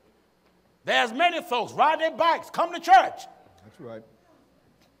 There's many folks ride their bikes, come to church. That's right.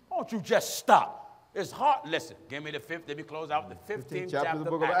 Won't you just stop? It's hard. Listen, give me the fifth. Let me close out the 15th chapter of the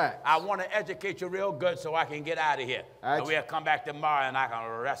book of Acts. I want to educate you real good so I can get out of here. And we'll come back tomorrow and I can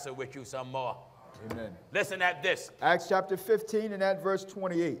wrestle with you some more. Amen. Listen at this. Acts chapter 15 and at verse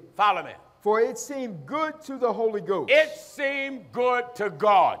 28. Follow me. For it seemed good to the Holy Ghost. It seemed good to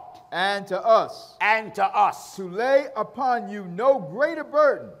God. And to us. And to us. To lay upon you no greater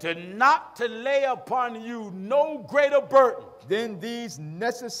burden. To lay upon you no greater burden. Than these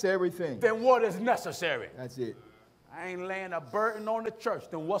necessary things. Than what is necessary. That's it. I ain't laying a burden on the church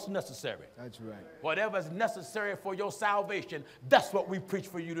than what's necessary. That's right. Whatever is necessary for your salvation, that's what we preach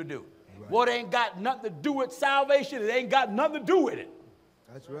for you to do. Right. What ain't got nothing to do with salvation, it ain't got nothing to do with it.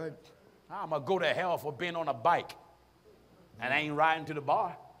 That's right. I'm going to go to hell for being on a bike. And I ain't riding to the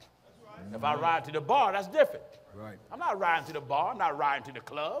bar. If I ride to the bar, that's different. Right. I'm not riding to the bar. I'm not riding to the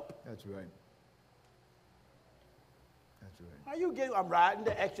club. That's right. That's right. How you get? I'm riding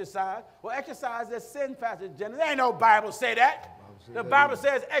to exercise. Well, exercise is sin, Pastor Jennings. There ain't no Bible say that. The Bible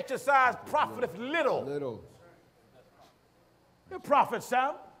says exercise profiteth little. Little. It profits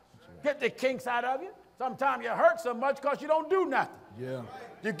some. Get the kinks out of you. Sometimes you hurt so much because you don't do nothing. Yeah.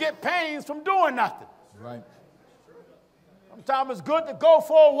 You get pains from doing nothing. Right. Sometimes it's good to go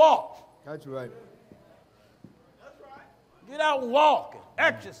for a walk. That's right. Get out and walk,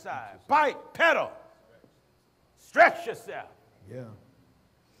 and exercise, bike, pedal, stretch yourself. Yeah.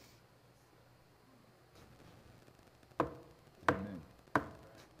 Amen.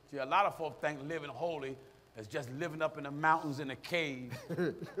 See, a lot of folks think living holy is just living up in the mountains in a cave,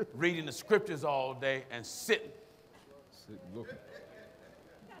 reading the scriptures all day and sitting, Looking.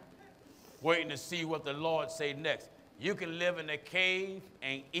 waiting to see what the Lord say next. You can live in a cave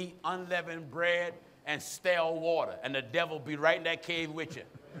and eat unleavened bread and stale water, and the devil be right in that cave with you.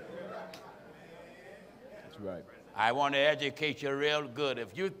 That's right. I want to educate you real good.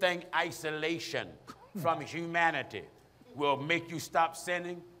 If you think isolation from humanity will make you stop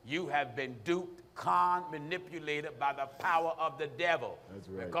sinning, you have been duped, conned, manipulated by the power of the devil. That's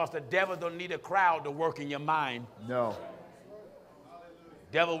right. Because the devil don't need a crowd to work in your mind. No.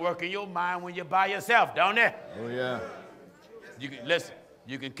 Devil work in your mind when you're by yourself, don't it? Oh, yeah. You can listen.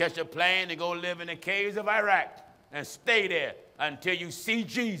 You can catch a plane and go live in the caves of Iraq and stay there until you see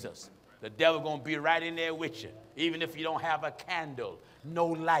Jesus. The devil gonna be right in there with you, even if you don't have a candle, no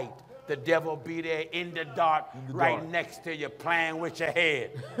light. The devil be there in the dark, right next to you, playing with your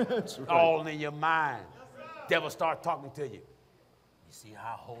head. That's right. All in your mind. Devil start talking to you. You see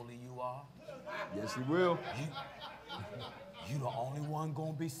how holy you are? Yes, he will. You the only one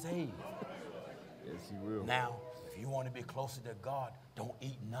gonna be saved. Yes, he will. Now, if you want to be closer to God, don't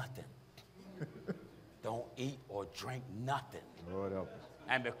eat nothing. Don't eat or drink nothing. Lord help us.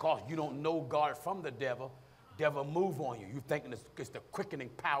 And because you don't know God from the devil move on you. You thinking it's the quickening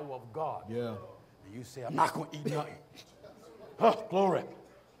power of God. Yeah. And you say, I'm not going to eat nothing. Oh, glory.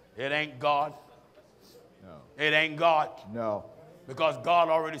 It ain't God. No. It ain't God. No. Because God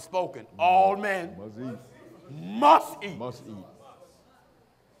already spoken. All men Must eat. must eat. Must eat.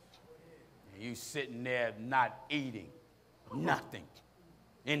 And you sitting there not eating nothing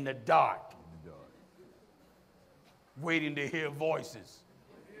in the dark, In the dark. waiting to hear voices.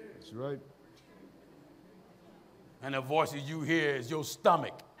 That's right. And the voices you hear is your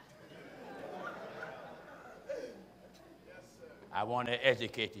stomach. I want to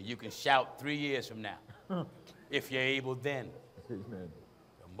educate you. You can shout 3 years from now, if you're able then. Amen.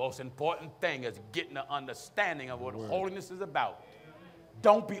 The most important thing is getting an understanding of what holiness is about.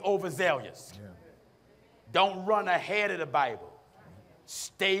 Don't be overzealous. Yeah. Don't run ahead of the Bible.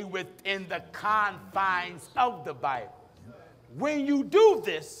 Stay within the confines of the Bible. When you do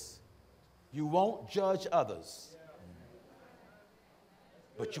this, you won't judge others,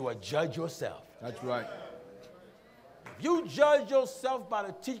 but you will judge yourself. That's right. If you judge yourself by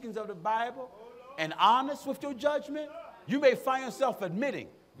the teachings of the Bible and honest with your judgment, you may find yourself admitting,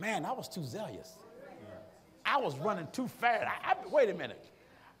 man, I was too zealous. I was running too fast. Wait a minute.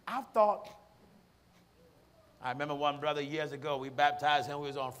 I remember one brother years ago, we baptized him, we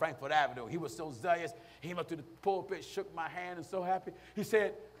was on Frankfurt Avenue. He was so zealous, he came up to the pulpit, shook my hand and so happy. He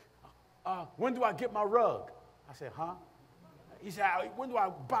said, when do I get my rug? I said, huh? He said, when do I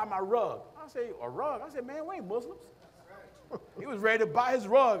buy my rug? I said, a rug? I said, man, we ain't Muslims. He was ready to buy his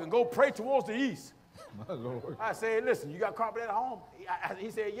rug and go pray towards the east. My Lord. I said, listen, you got carpet at home?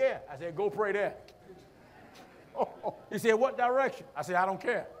 He said, yeah. I said, go pray there. He said, what direction? I said, I don't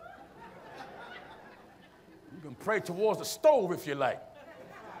care. You can pray towards the stove if you like.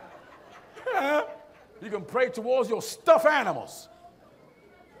 You can pray towards your stuffed animals.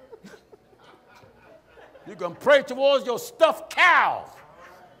 You can pray towards your stuffed cow.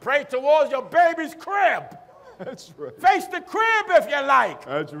 Pray towards your baby's crib. That's right. Face the crib if you like.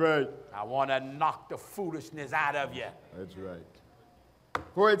 That's right. I want to knock the foolishness out of you. That's right.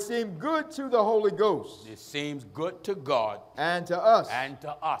 For it seemed good to the Holy Ghost. It seems good to God and to us. And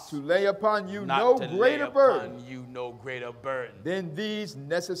to us. To lay upon you not no to greater lay burden. Upon you no greater burden. Than these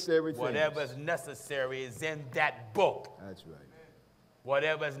necessary things. Whatever is necessary is in that book. That's right.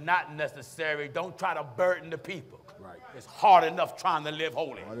 Whatever is not necessary, don't try to burden the people. Right. It's hard enough trying to live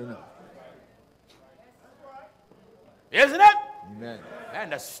holy. Hard enough. Isn't it? Amen.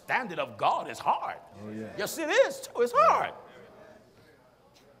 And the standard of God is hard. Oh, yeah. Yes, it is too. It's hard.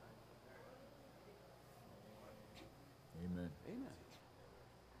 Amen. Amen.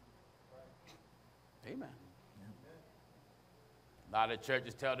 Amen. A lot of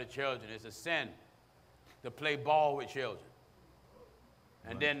churches tell the children it's a sin to play ball with children.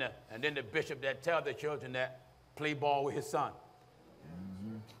 And then the bishop that tells the children that play ball with his son.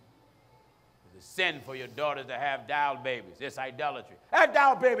 It's a sin for your daughters to have doll babies. It's idolatry. That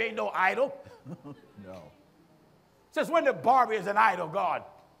doll baby ain't no idol. No. Since when the Barbie is an idol, God?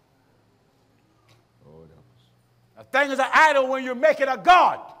 Oh, A thing is an idol when you make it a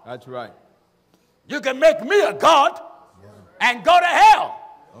God. that's right. You can make me a God and go to hell.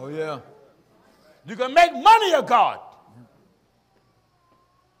 Oh, yeah. You can make money a God.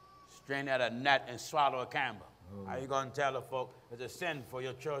 Strain out a gnat and swallow a camel. How you going to tell the folk it's a sin for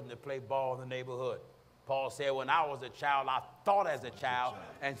your children to play ball in the neighborhood? Paul said, when I was a child, I thought as a child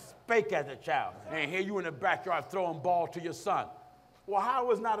and spake as a child. And here you in the backyard throwing ball to your son. Well,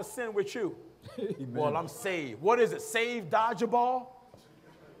 how is not a sin with you? Well, I'm saved. What is it? Saved, dodge a ball?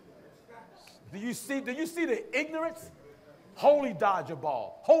 Do you see the ignorance? Holy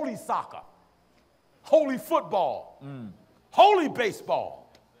dodgeball, holy soccer, holy football, holy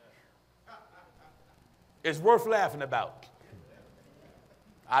baseball. It's worth laughing about.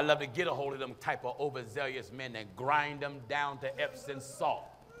 I love to get a hold of them type of overzealous men and grind them down to Epsom salt.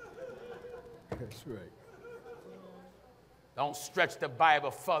 That's right. Don't stretch the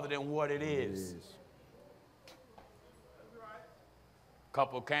Bible further than what it is. A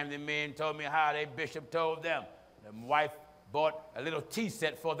couple came to me and told me how their bishop told them. The wife bought a little tea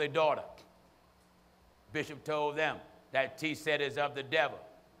set for their daughter. Bishop told them that tea set is of the devil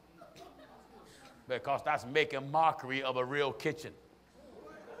because that's making mockery of a real kitchen.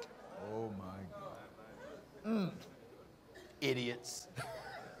 Oh, my God. Idiots.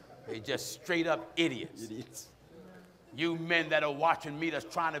 They just straight up idiots. You men that are watching me that's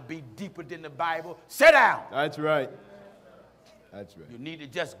trying to be deeper than the Bible, sit down. That's right. That's right. You need to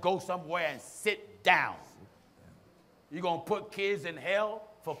just go somewhere and sit down. You're going to put kids in hell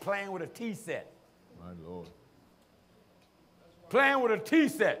for playing with a tea set. My Lord. Playing with a tea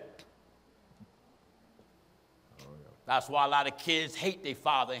set. Oh, yeah. That's why a lot of kids hate their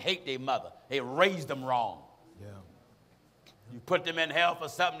father and hate their mother. They raised them wrong. Yeah. You put them in hell for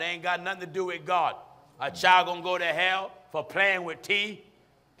something that ain't got nothing to do with God. A child going to go to hell for playing with tea.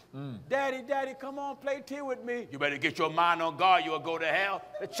 Daddy, come on, play tea with me. You better get your mind on God, you'll go to hell.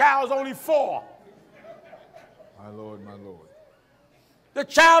 The child's only 4. My Lord, my Lord. The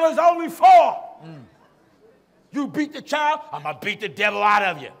child is only 4. You beat the child, I'm going to beat the devil out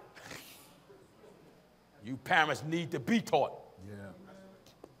of you. You parents need to be taught. Yeah.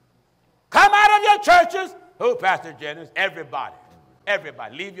 Come out of your churches. Who, Pastor Jennings? Everybody.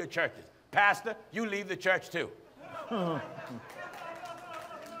 Everybody. Leave your churches. Pastor, you leave the church too.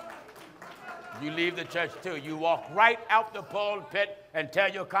 You leave the church too. You walk right out the pulpit and tell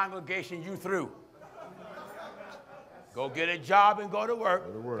your congregation you through. Go get a job and go to work.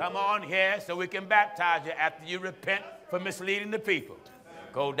 Come on here so we can baptize you after you repent for misleading the people.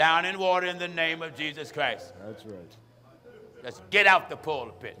 Go down in water in the name of Jesus Christ. That's right. Just get out the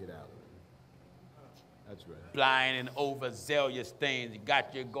pulpit. Get out. That's right. Blind and overzealous things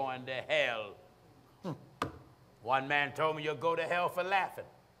got you going to hell. One man told me you'll go to hell for laughing.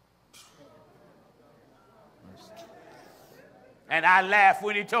 And I laughed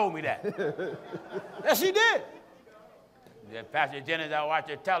when he told me that. Yes, he did. He said, Pastor Jennings, I watch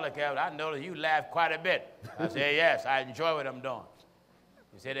your telecast. I noticed you laugh quite a bit. I said, yes, I enjoy what I'm doing.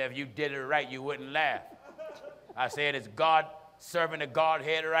 He said, if you did it right, you wouldn't laugh. I said, is God serving the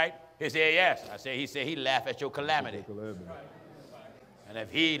Godhead right? He said, yes. I said, he laughed at your calamity. And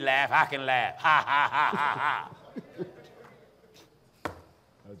if he laugh, I can laugh. Ha, ha, ha, ha, ha.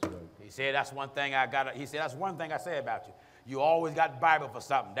 That's right. He said, that's one thing I say about you. You always got Bible for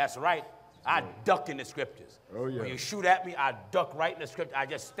something. That's right. I duck in the scriptures. Oh, yeah. When you shoot at me, I duck right in the scriptures. I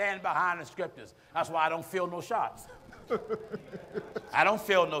just stand behind the scriptures. That's why I don't feel no shots. I don't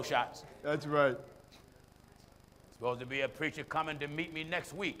feel no shots. That's right. Supposed to be a preacher coming to meet me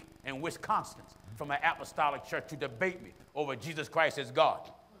next week in Wisconsin from an apostolic church to debate me over Jesus Christ as God.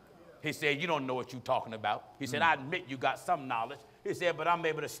 He said, you don't know what you're talking about. He said, I admit you got some knowledge. He said, but I'm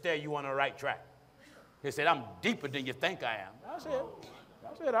able to steer you on the right track. He said, I'm deeper than you think I am. I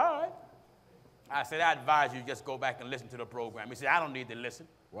said, all right. I said, I advise you just go back and listen to the program. He said, I don't need to listen.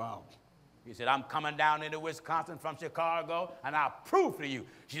 Wow. He said, I'm coming down into Wisconsin from Chicago, and I'll prove to you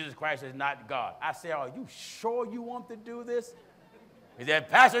Jesus Christ is not God. I said, are you sure you want to do this? He said,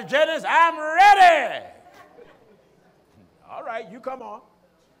 Pastor Jennings, I'm ready. All right, you come on.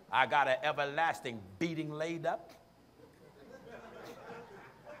 I got an everlasting beating laid up.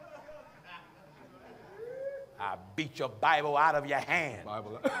 I beat your Bible out of your hand.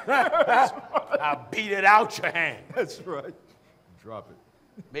 Bible. I beat it out your hand. That's right. Drop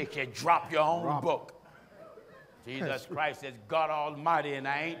it. Make you drop your own book. Jesus Christ is God Almighty, and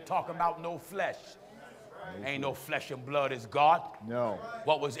I ain't talking about no flesh. Ain't no flesh and blood is God. No.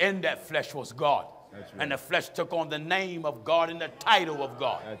 What was in that flesh was God. That's right. And the flesh took on the name of God and the title of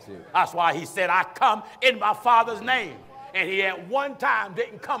God. That's it. That's why he said, I come in my Father's name. And he at one time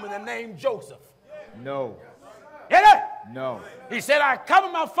didn't come in the name Joseph. No. Yeah. No. He said, I come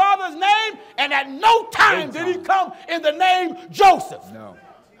in my Father's name, and at no time did he come in the name Joseph. No.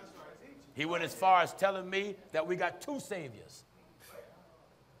 He went as far as telling me that we got two saviors.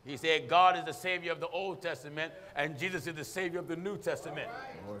 He said God is the savior of the Old Testament, and Jesus is the savior of the New Testament.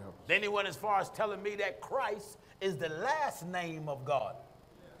 Then he went as far as telling me that Christ is the last name of God.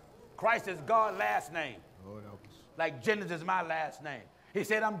 Christ is God's last name. Lord help us. Like Jennings is my last name. He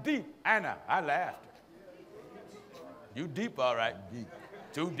said, I'm deep. Anna, I laughed. You deep, all right. Deep.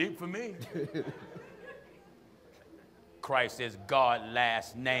 Too deep for me. Christ is God's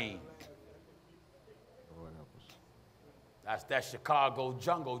last name. Lord help us. That's that Chicago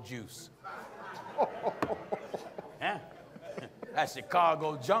jungle juice. Huh? That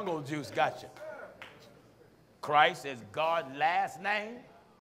Chicago jungle juice got you. Christ is God's last name.